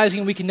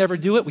realizing we can never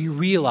do it, we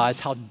realize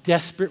how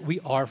desperate we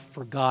are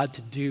for God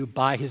to do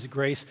by his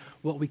grace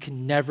what we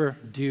can never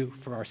do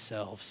for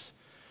ourselves.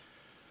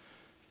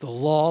 The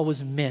law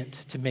was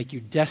meant to make you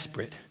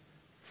desperate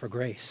for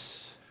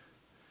grace.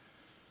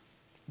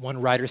 One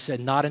writer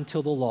said, not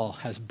until the law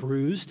has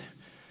bruised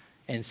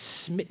and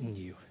smitten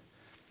you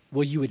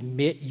will you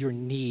admit your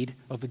need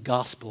of the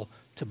gospel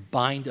to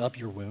bind up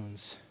your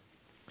wounds.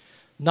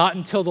 Not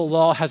until the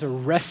law has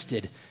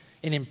arrested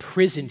and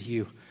imprisoned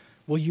you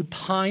will you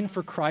pine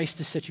for Christ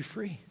to set you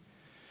free.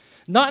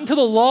 Not until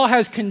the law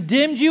has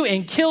condemned you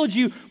and killed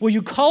you will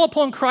you call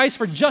upon Christ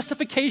for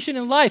justification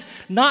in life.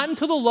 Not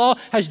until the law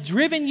has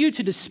driven you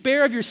to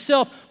despair of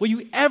yourself will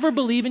you ever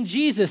believe in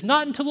Jesus.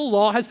 Not until the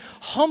law has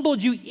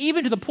humbled you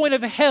even to the point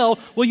of hell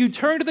will you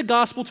turn to the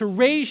gospel to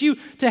raise you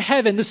to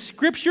heaven. The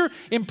scripture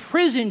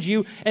imprisoned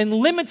you and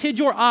limited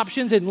your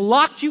options and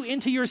locked you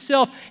into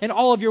yourself and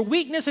all of your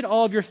weakness and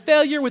all of your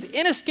failure with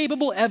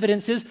inescapable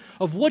evidences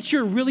of what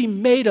you're really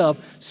made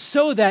of,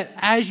 so that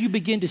as you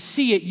begin to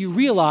see it, you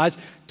realize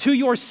to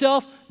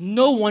yourself,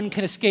 no one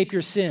can escape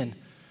your sin.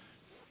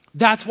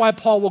 That's why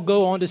Paul will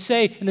go on to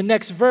say in the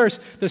next verse,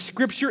 the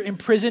scripture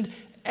imprisoned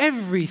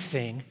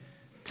everything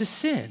to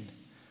sin,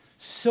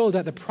 so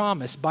that the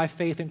promise by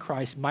faith in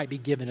Christ might be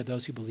given to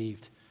those who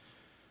believed.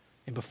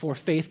 And before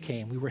faith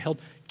came, we were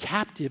held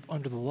captive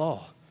under the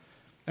law,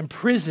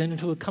 imprisoned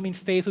until the coming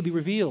faith would be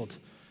revealed.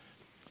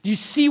 Do you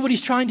see what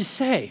he's trying to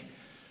say?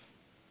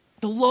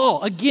 The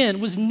law, again,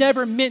 was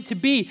never meant to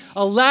be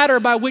a ladder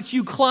by which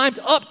you climbed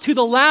up to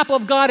the lap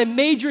of God and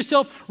made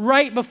yourself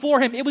right before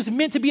him. It was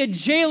meant to be a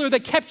jailer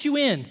that kept you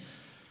in.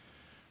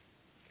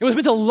 It was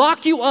meant to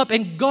lock you up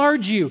and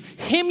guard you,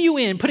 hem you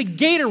in, put a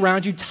gate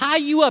around you, tie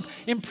you up,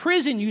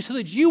 imprison you so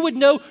that you would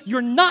know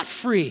you're not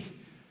free.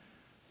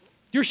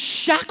 You're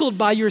shackled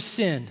by your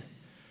sin.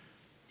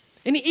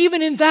 And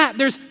even in that,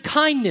 there's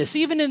kindness.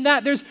 Even in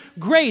that, there's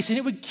grace, and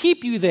it would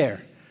keep you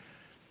there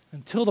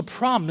until the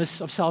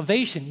promise of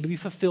salvation would be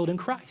fulfilled in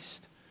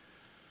Christ.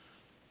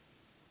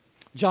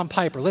 John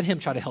Piper, let him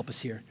try to help us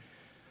here.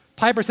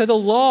 Piper said, the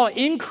law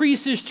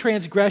increases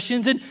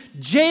transgressions and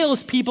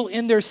jails people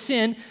in their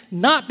sin,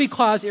 not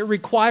because it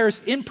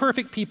requires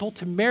imperfect people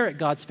to merit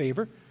God's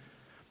favor,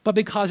 but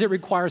because it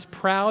requires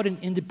proud and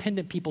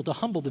independent people to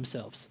humble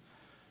themselves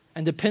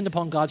and depend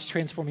upon God's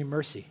transforming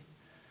mercy.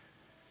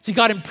 See,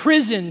 God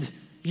imprisoned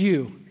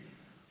you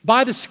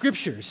by the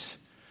scriptures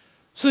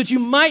so that you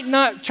might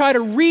not try to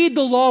read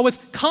the law with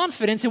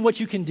confidence in what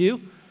you can do,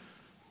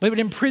 but it would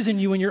imprison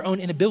you in your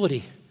own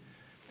inability.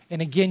 And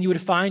again, you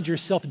would find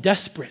yourself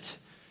desperate,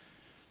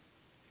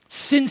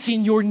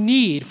 sensing your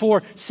need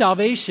for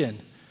salvation.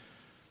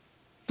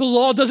 The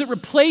law doesn't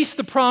replace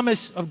the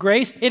promise of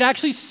grace. It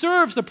actually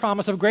serves the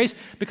promise of grace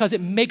because it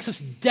makes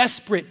us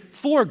desperate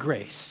for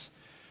grace.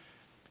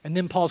 And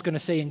then Paul's going to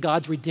say, in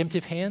God's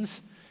redemptive hands,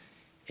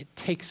 it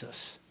takes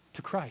us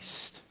to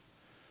Christ.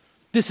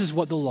 This is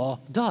what the law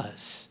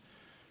does.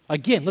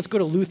 Again, let's go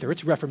to Luther.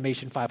 It's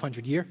Reformation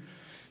 500 year.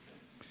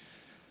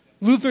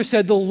 Luther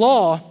said the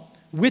law,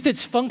 with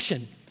its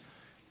function,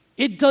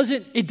 it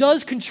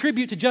does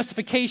contribute to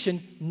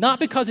justification, not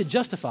because it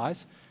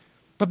justifies,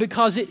 but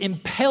because it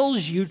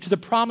impels you to the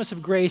promise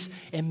of grace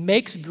and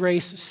makes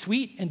grace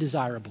sweet and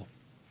desirable.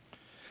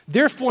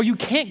 Therefore, you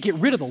can't get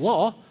rid of the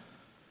law,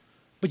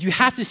 but you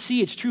have to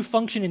see its true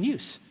function and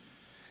use.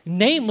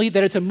 Namely,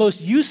 that it's a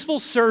most useful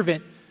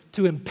servant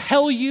to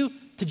impel you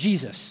to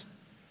Jesus.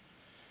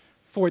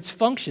 For its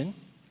function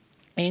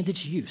and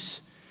its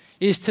use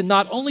is to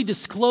not only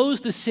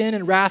disclose the sin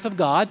and wrath of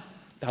God,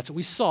 that's what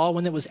we saw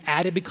when it was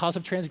added because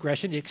of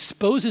transgression. It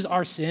exposes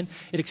our sin,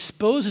 it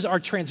exposes our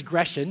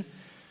transgression,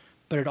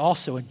 but it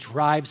also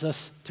drives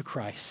us to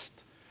Christ.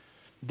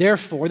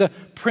 Therefore, the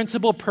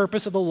principal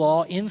purpose of the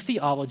law in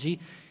theology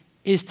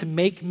is to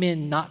make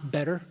men not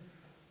better,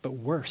 but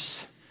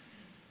worse.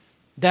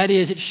 That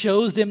is, it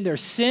shows them their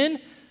sin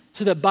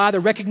so that by the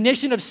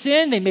recognition of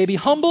sin, they may be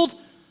humbled,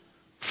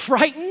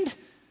 frightened,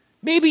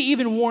 maybe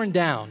even worn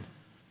down,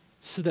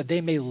 so that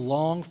they may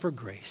long for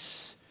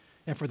grace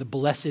and for the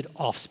blessed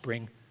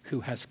offspring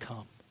who has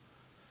come.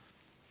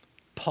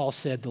 Paul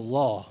said the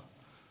law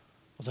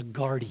was a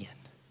guardian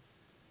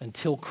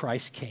until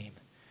Christ came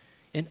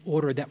in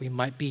order that we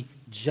might be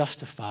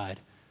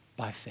justified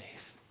by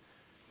faith.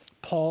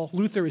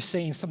 Luther is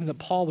saying something that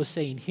Paul was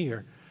saying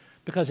here,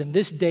 because in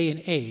this day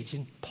and age,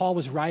 and Paul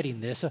was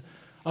writing this,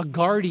 a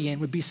guardian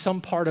would be some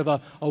part of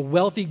a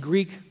wealthy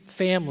Greek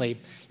family.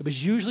 It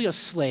was usually a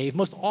slave,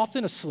 most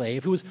often a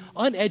slave, who was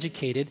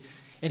uneducated,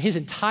 and his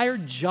entire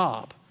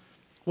job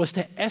was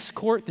to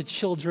escort the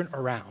children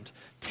around,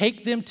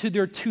 take them to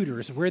their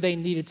tutors where they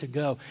needed to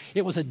go.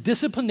 It was a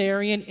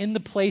disciplinarian in the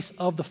place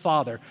of the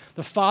father.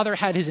 The father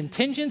had his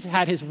intentions,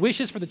 had his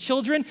wishes for the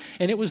children,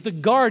 and it was the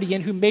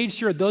guardian who made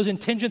sure those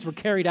intentions were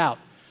carried out.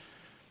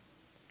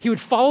 He would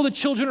follow the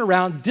children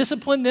around,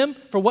 discipline them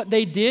for what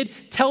they did,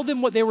 tell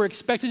them what they were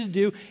expected to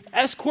do,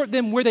 escort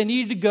them where they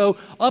needed to go,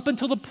 up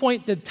until the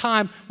point, the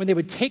time when they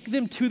would take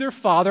them to their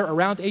father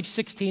around age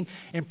 16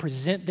 and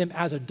present them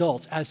as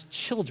adults, as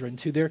children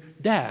to their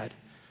dad.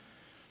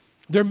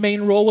 Their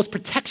main role was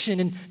protection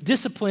and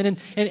discipline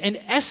and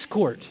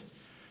escort.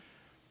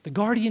 The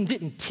guardian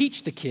didn't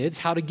teach the kids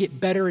how to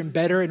get better and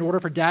better in order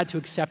for dad to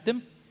accept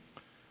them.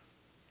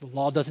 The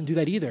law doesn't do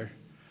that either.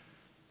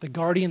 The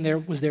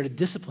guardian was there to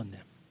discipline them.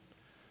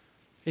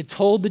 It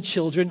told the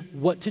children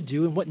what to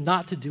do and what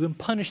not to do and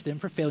punished them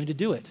for failing to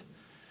do it.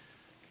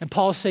 And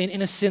Paul is saying,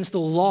 in a sense, the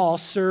law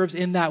serves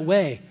in that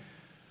way.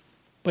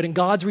 But in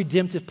God's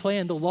redemptive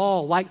plan, the law,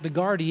 like the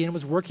guardian,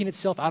 was working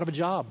itself out of a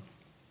job.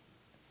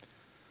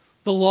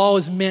 The law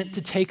is meant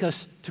to take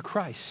us to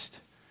Christ,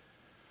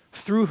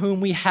 through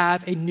whom we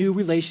have a new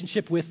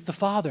relationship with the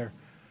Father,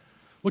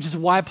 which is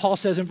why Paul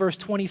says in verse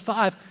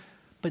 25,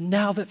 but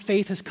now that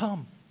faith has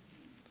come,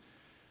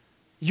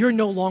 you're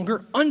no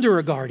longer under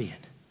a guardian.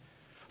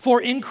 For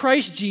in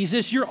Christ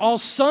Jesus, you're all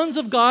sons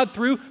of God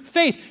through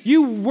faith.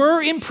 You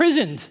were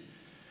imprisoned.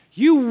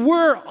 You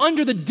were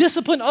under the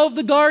discipline of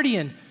the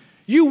guardian.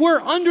 You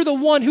were under the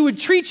one who would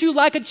treat you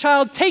like a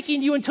child,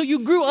 taking you until you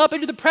grew up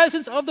into the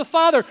presence of the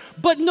Father,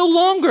 but no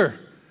longer.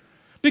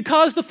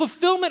 Because the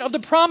fulfillment of the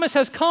promise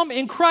has come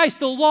in Christ.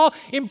 The law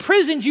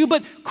imprisoned you,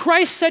 but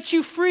Christ set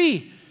you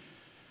free.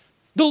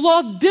 The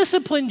law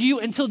disciplined you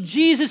until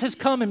Jesus has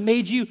come and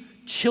made you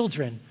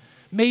children,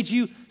 made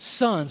you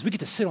sons. We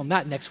get to sit on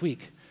that next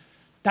week.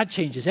 That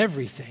changes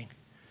everything.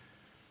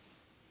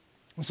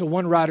 And so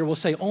one writer will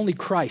say, only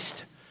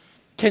Christ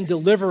can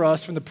deliver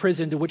us from the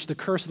prison to which the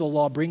curse of the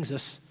law brings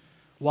us.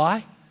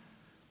 Why?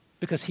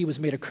 Because he was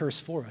made a curse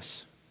for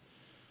us.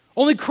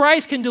 Only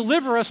Christ can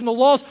deliver us from the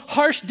law's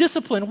harsh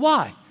discipline.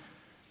 Why?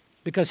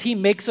 Because he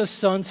makes us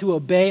sons who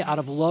obey out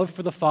of love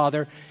for the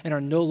Father and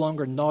are no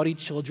longer naughty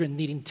children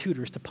needing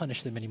tutors to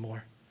punish them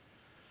anymore.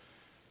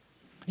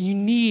 You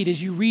need,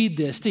 as you read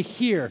this, to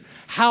hear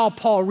how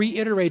Paul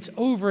reiterates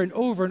over and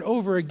over and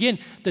over again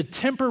the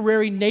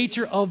temporary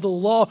nature of the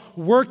law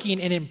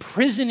working and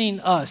imprisoning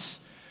us.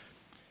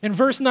 In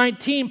verse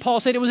 19, Paul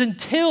said it was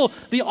until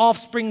the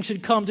offspring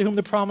should come to whom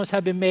the promise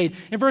had been made.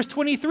 In verse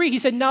 23, he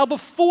said, now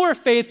before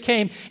faith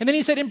came. And then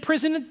he said,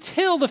 imprisoned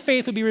until the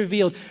faith would be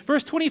revealed.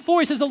 Verse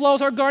 24, he says, the law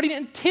is our guardian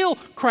until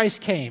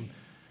Christ came.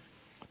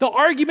 The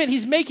argument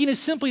he's making is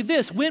simply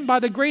this: when by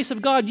the grace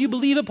of God you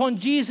believe upon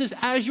Jesus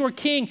as your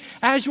King,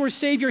 as your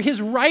Savior, his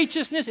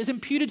righteousness is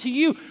imputed to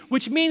you,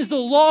 which means the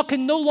law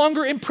can no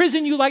longer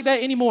imprison you like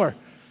that anymore.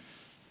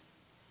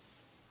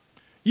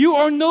 You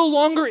are no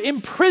longer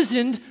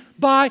imprisoned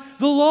by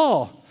the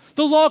law.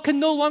 The law can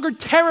no longer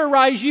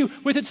terrorize you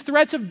with its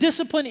threats of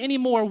discipline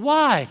anymore.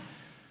 Why?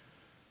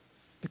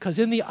 Because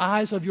in the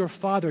eyes of your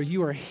Father,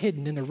 you are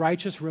hidden in the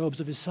righteous robes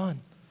of his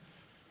Son.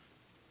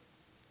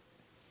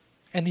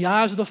 And the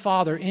eyes of the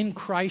Father, in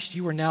Christ,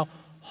 you are now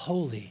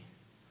holy.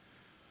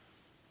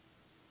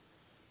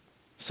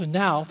 So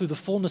now, through the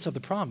fullness of the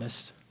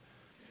promise,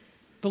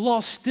 the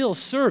law still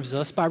serves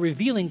us by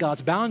revealing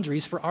God's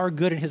boundaries for our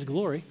good and his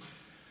glory.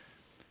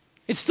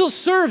 It still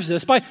serves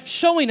us by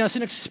showing us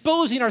and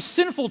exposing our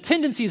sinful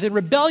tendencies and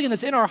rebellion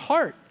that's in our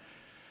heart.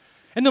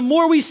 And the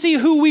more we see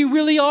who we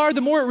really are,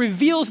 the more it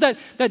reveals that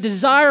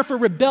desire for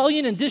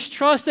rebellion and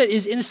distrust that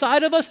is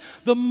inside of us,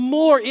 the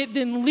more it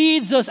then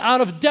leads us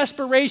out of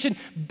desperation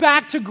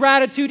back to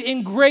gratitude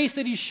and grace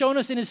that he's shown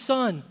us in his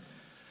Son.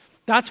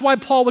 That's why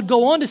Paul would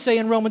go on to say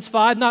in Romans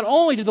 5, not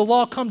only did the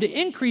law come to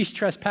increase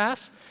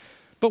trespass,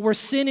 but where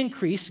sin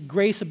increased,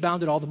 grace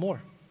abounded all the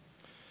more.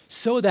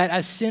 So that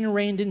as sin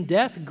reigned in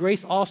death,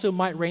 grace also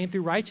might reign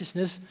through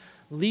righteousness,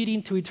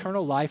 leading to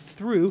eternal life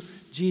through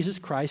Jesus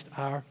Christ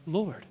our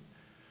Lord.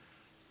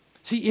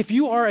 See, if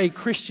you are a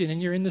Christian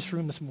and you're in this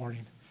room this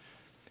morning,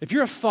 if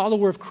you're a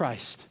follower of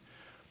Christ,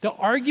 the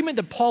argument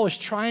that Paul is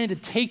trying to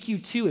take you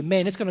to, and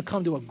man, it's going to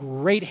come to a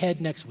great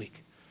head next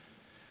week.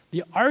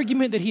 The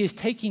argument that he is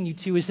taking you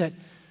to is that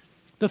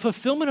the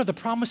fulfillment of the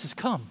promise has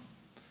come.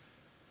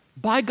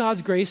 By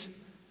God's grace,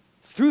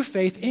 through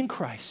faith in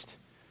Christ,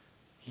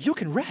 you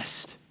can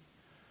rest.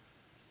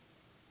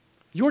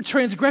 Your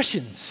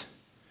transgressions,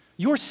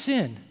 your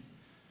sin,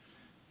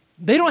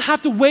 they don't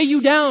have to weigh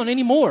you down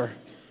anymore.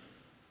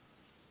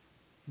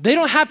 They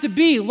don't have to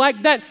be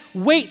like that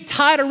weight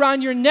tied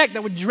around your neck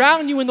that would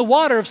drown you in the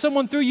water if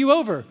someone threw you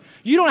over.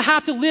 You don't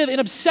have to live in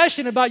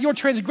obsession about your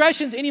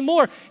transgressions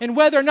anymore and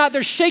whether or not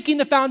they're shaking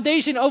the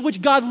foundation of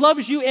which God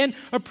loves you and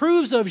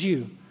approves of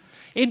you.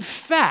 In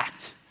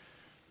fact,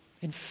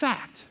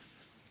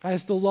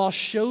 as the law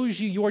shows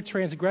you your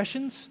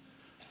transgressions,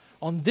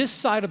 on this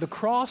side of the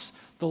cross,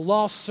 the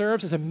law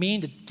serves as a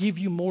means to give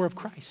you more of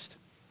Christ.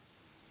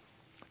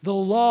 The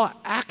law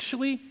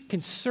actually can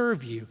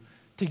serve you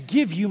to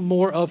give you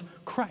more of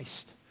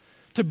Christ,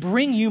 to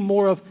bring you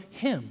more of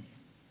him.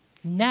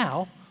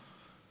 Now,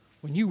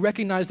 when you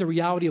recognize the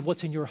reality of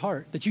what's in your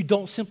heart, that you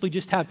don't simply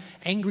just have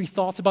angry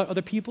thoughts about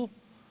other people,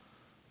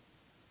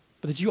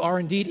 but that you are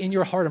indeed in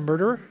your heart a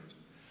murderer,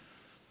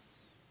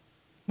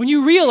 when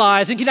you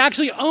realize and can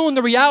actually own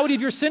the reality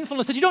of your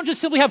sinfulness, that you don't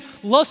just simply have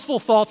lustful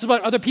thoughts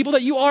about other people,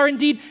 that you are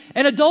indeed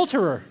an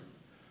adulterer.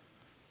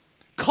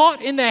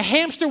 Caught in the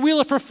hamster wheel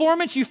of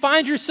performance, you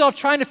find yourself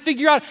trying to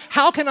figure out,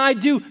 how can I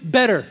do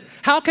better?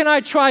 How can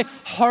I try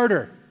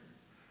harder?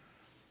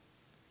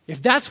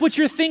 If that's what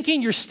you're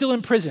thinking, you're still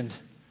imprisoned.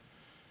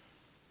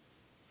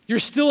 You're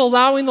still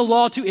allowing the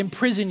law to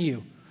imprison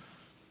you.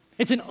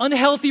 It's an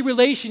unhealthy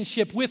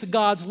relationship with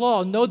God's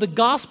law. No, the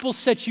gospel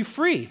sets you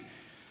free.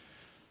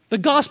 The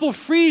gospel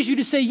frees you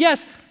to say,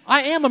 yes,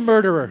 I am a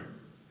murderer.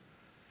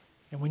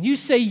 And when you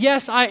say,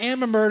 yes, I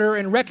am a murderer,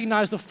 and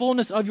recognize the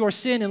fullness of your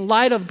sin in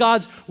light of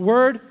God's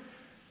word,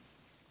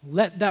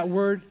 let that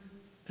word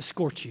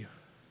escort you.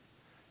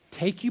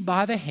 Take you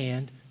by the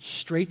hand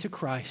straight to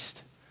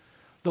Christ,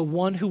 the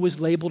one who was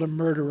labeled a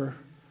murderer,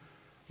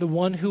 the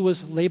one who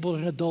was labeled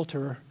an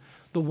adulterer,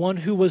 the one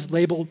who was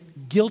labeled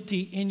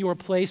guilty in your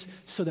place,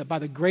 so that by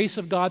the grace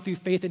of God through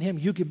faith in him,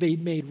 you could be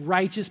made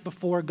righteous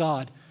before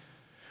God.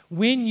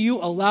 When you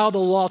allow the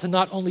law to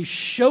not only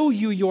show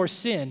you your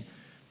sin,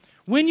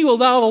 when you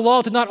allow the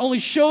law to not only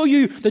show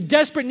you the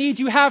desperate needs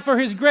you have for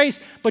his grace,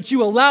 but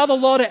you allow the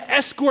law to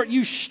escort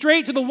you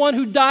straight to the one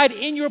who died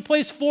in your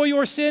place for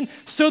your sin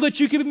so that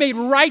you can be made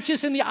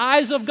righteous in the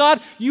eyes of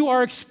God, you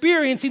are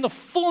experiencing the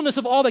fullness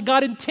of all that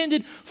God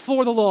intended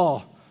for the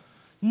law.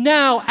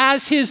 Now,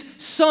 as his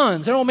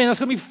sons, and oh man, that's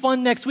going to be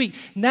fun next week.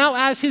 Now,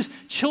 as his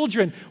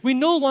children, we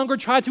no longer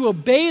try to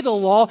obey the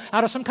law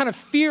out of some kind of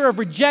fear of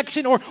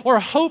rejection or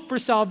hope for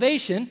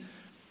salvation.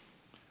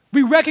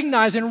 We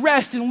recognize and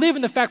rest and live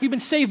in the fact we've been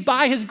saved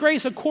by his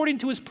grace according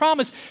to his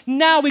promise.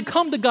 Now we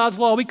come to God's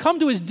law. We come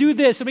to his do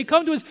this and we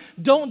come to his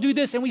don't do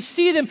this, and we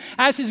see them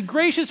as his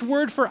gracious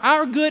word for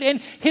our good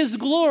and his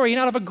glory. And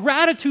out of a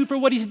gratitude for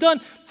what he's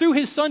done through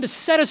his son to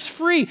set us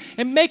free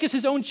and make us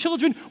his own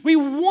children, we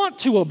want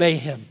to obey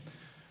him.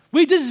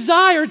 We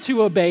desire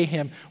to obey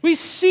him. We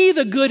see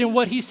the good in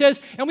what he says,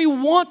 and we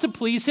want to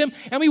please him,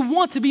 and we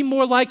want to be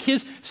more like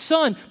his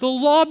son. The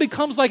law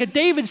becomes, like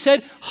David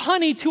said,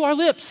 honey to our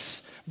lips.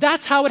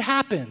 That's how it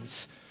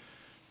happens.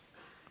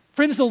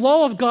 Friends, the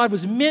law of God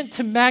was meant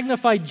to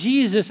magnify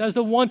Jesus as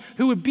the one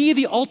who would be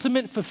the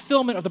ultimate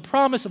fulfillment of the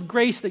promise of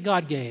grace that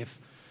God gave.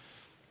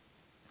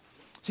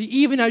 See,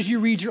 even as you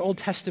read your Old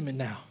Testament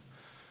now,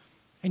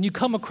 and you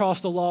come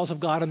across the laws of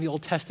God in the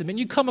Old Testament,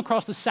 you come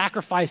across the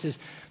sacrifices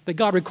that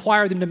God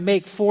required them to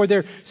make for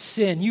their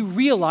sin, you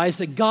realize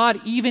that God,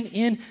 even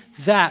in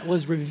that,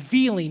 was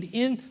revealing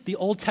in the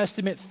Old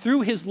Testament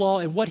through his law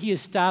and what he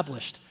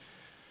established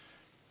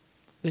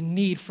the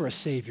need for a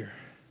Savior.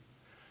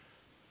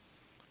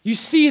 You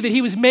see that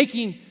he was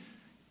making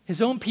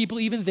his own people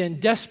even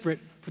then desperate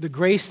for the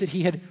grace that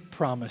he had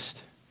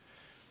promised,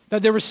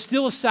 that there was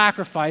still a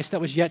sacrifice that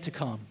was yet to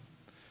come.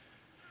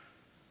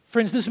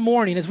 Friends, this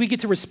morning, as we get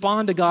to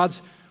respond to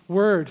God's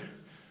word,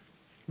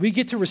 we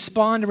get to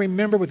respond and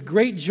remember with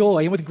great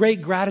joy and with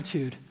great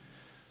gratitude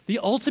the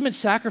ultimate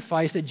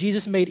sacrifice that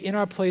Jesus made in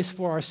our place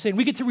for our sin.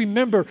 We get to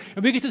remember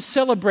and we get to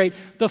celebrate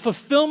the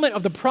fulfillment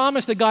of the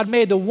promise that God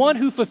made, the one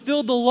who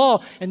fulfilled the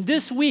law. And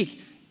this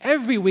week,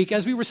 every week,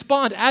 as we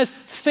respond as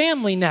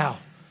family now,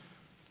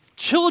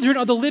 children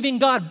of the living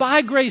God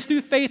by grace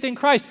through faith in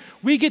Christ,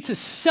 we get to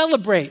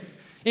celebrate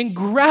in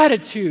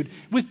gratitude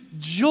with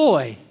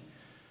joy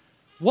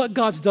what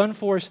God's done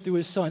for us through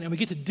his son. And we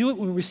get to do it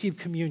when we receive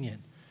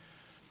communion.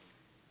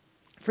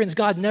 Friends,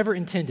 God never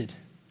intended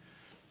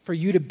for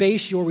you to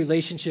base your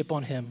relationship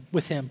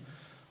with him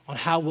on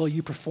how well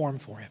you perform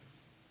for him.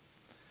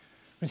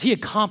 Because he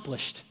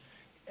accomplished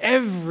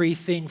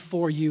everything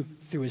for you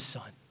through his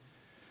son.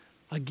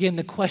 Again,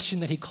 the question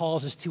that he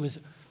calls us to is,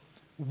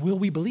 will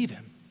we believe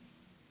him?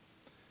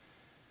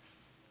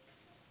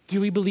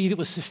 Do we believe it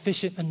was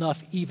sufficient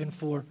enough even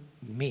for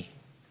me?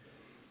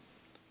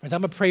 Friends, I'm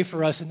going to pray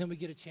for us, and then we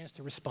get a chance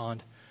to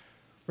respond.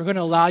 We're going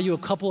to allow you a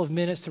couple of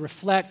minutes to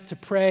reflect, to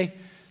pray,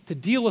 to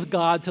deal with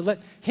God, to let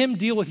him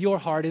deal with your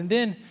heart. And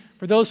then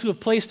for those who have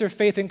placed their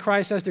faith in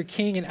Christ as their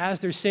King and as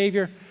their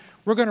Savior,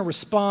 we're going to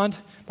respond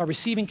by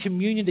receiving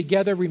communion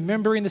together,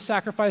 remembering the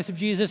sacrifice of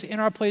Jesus in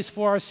our place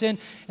for our sin.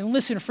 And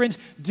listen, friends,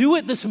 do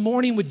it this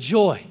morning with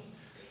joy.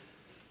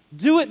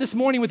 Do it this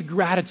morning with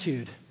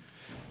gratitude.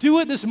 Do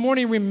it this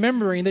morning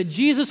remembering that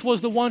Jesus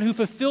was the one who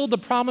fulfilled the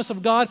promise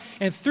of God,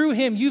 and through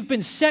him you've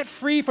been set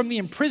free from the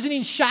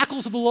imprisoning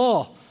shackles of the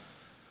law.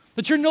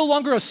 That you're no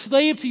longer a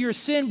slave to your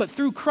sin, but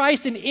through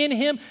Christ and in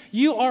him,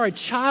 you are a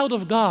child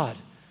of God.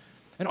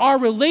 And our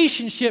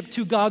relationship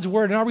to God's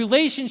word and our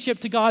relationship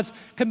to God's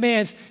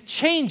commands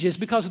changes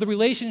because of the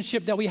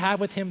relationship that we have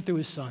with him through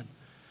his son.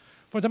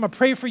 Friends, I'm going to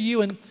pray for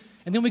you, and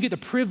then we get the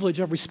privilege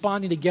of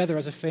responding together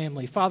as a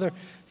family. Father,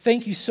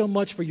 thank you so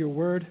much for your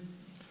word.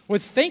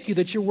 Lord, thank you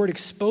that your word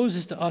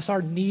exposes to us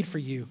our need for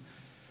you.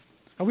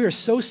 And we are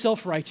so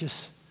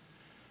self-righteous.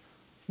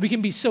 We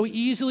can be so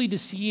easily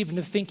deceived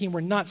into thinking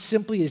we're not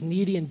simply as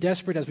needy and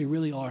desperate as we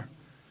really are.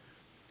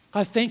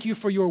 I thank you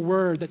for your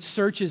word that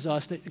searches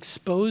us, that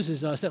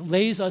exposes us, that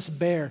lays us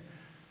bare,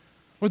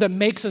 or that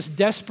makes us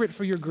desperate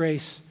for your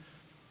grace.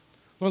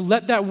 Lord,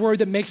 let that word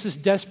that makes us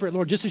desperate,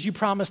 Lord, just as you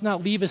promised,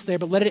 not leave us there,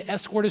 but let it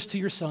escort us to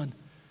your son.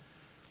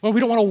 Lord, we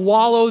don't want to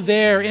wallow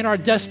there in our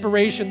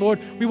desperation, Lord.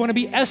 We want to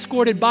be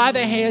escorted by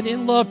the hand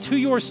in love to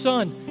your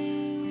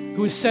son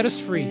who has set us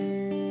free,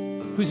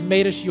 who's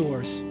made us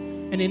yours,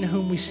 and in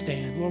whom we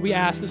stand. Lord, we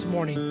ask this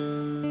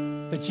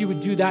morning that you would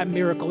do that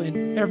miracle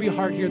in every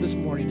heart here this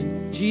morning.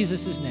 In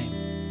Jesus' name,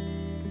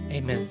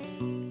 amen.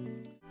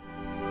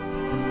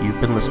 You've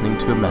been listening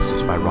to a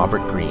message by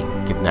Robert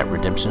Greene given at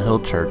Redemption Hill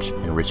Church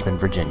in Richmond,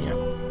 Virginia.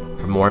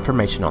 For more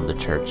information on the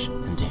church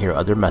and to hear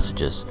other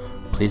messages,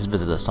 please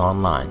visit us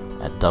online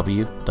at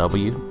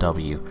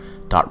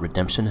www.redemptionhillchurch.org.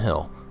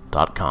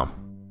 www.redemptionhill.com.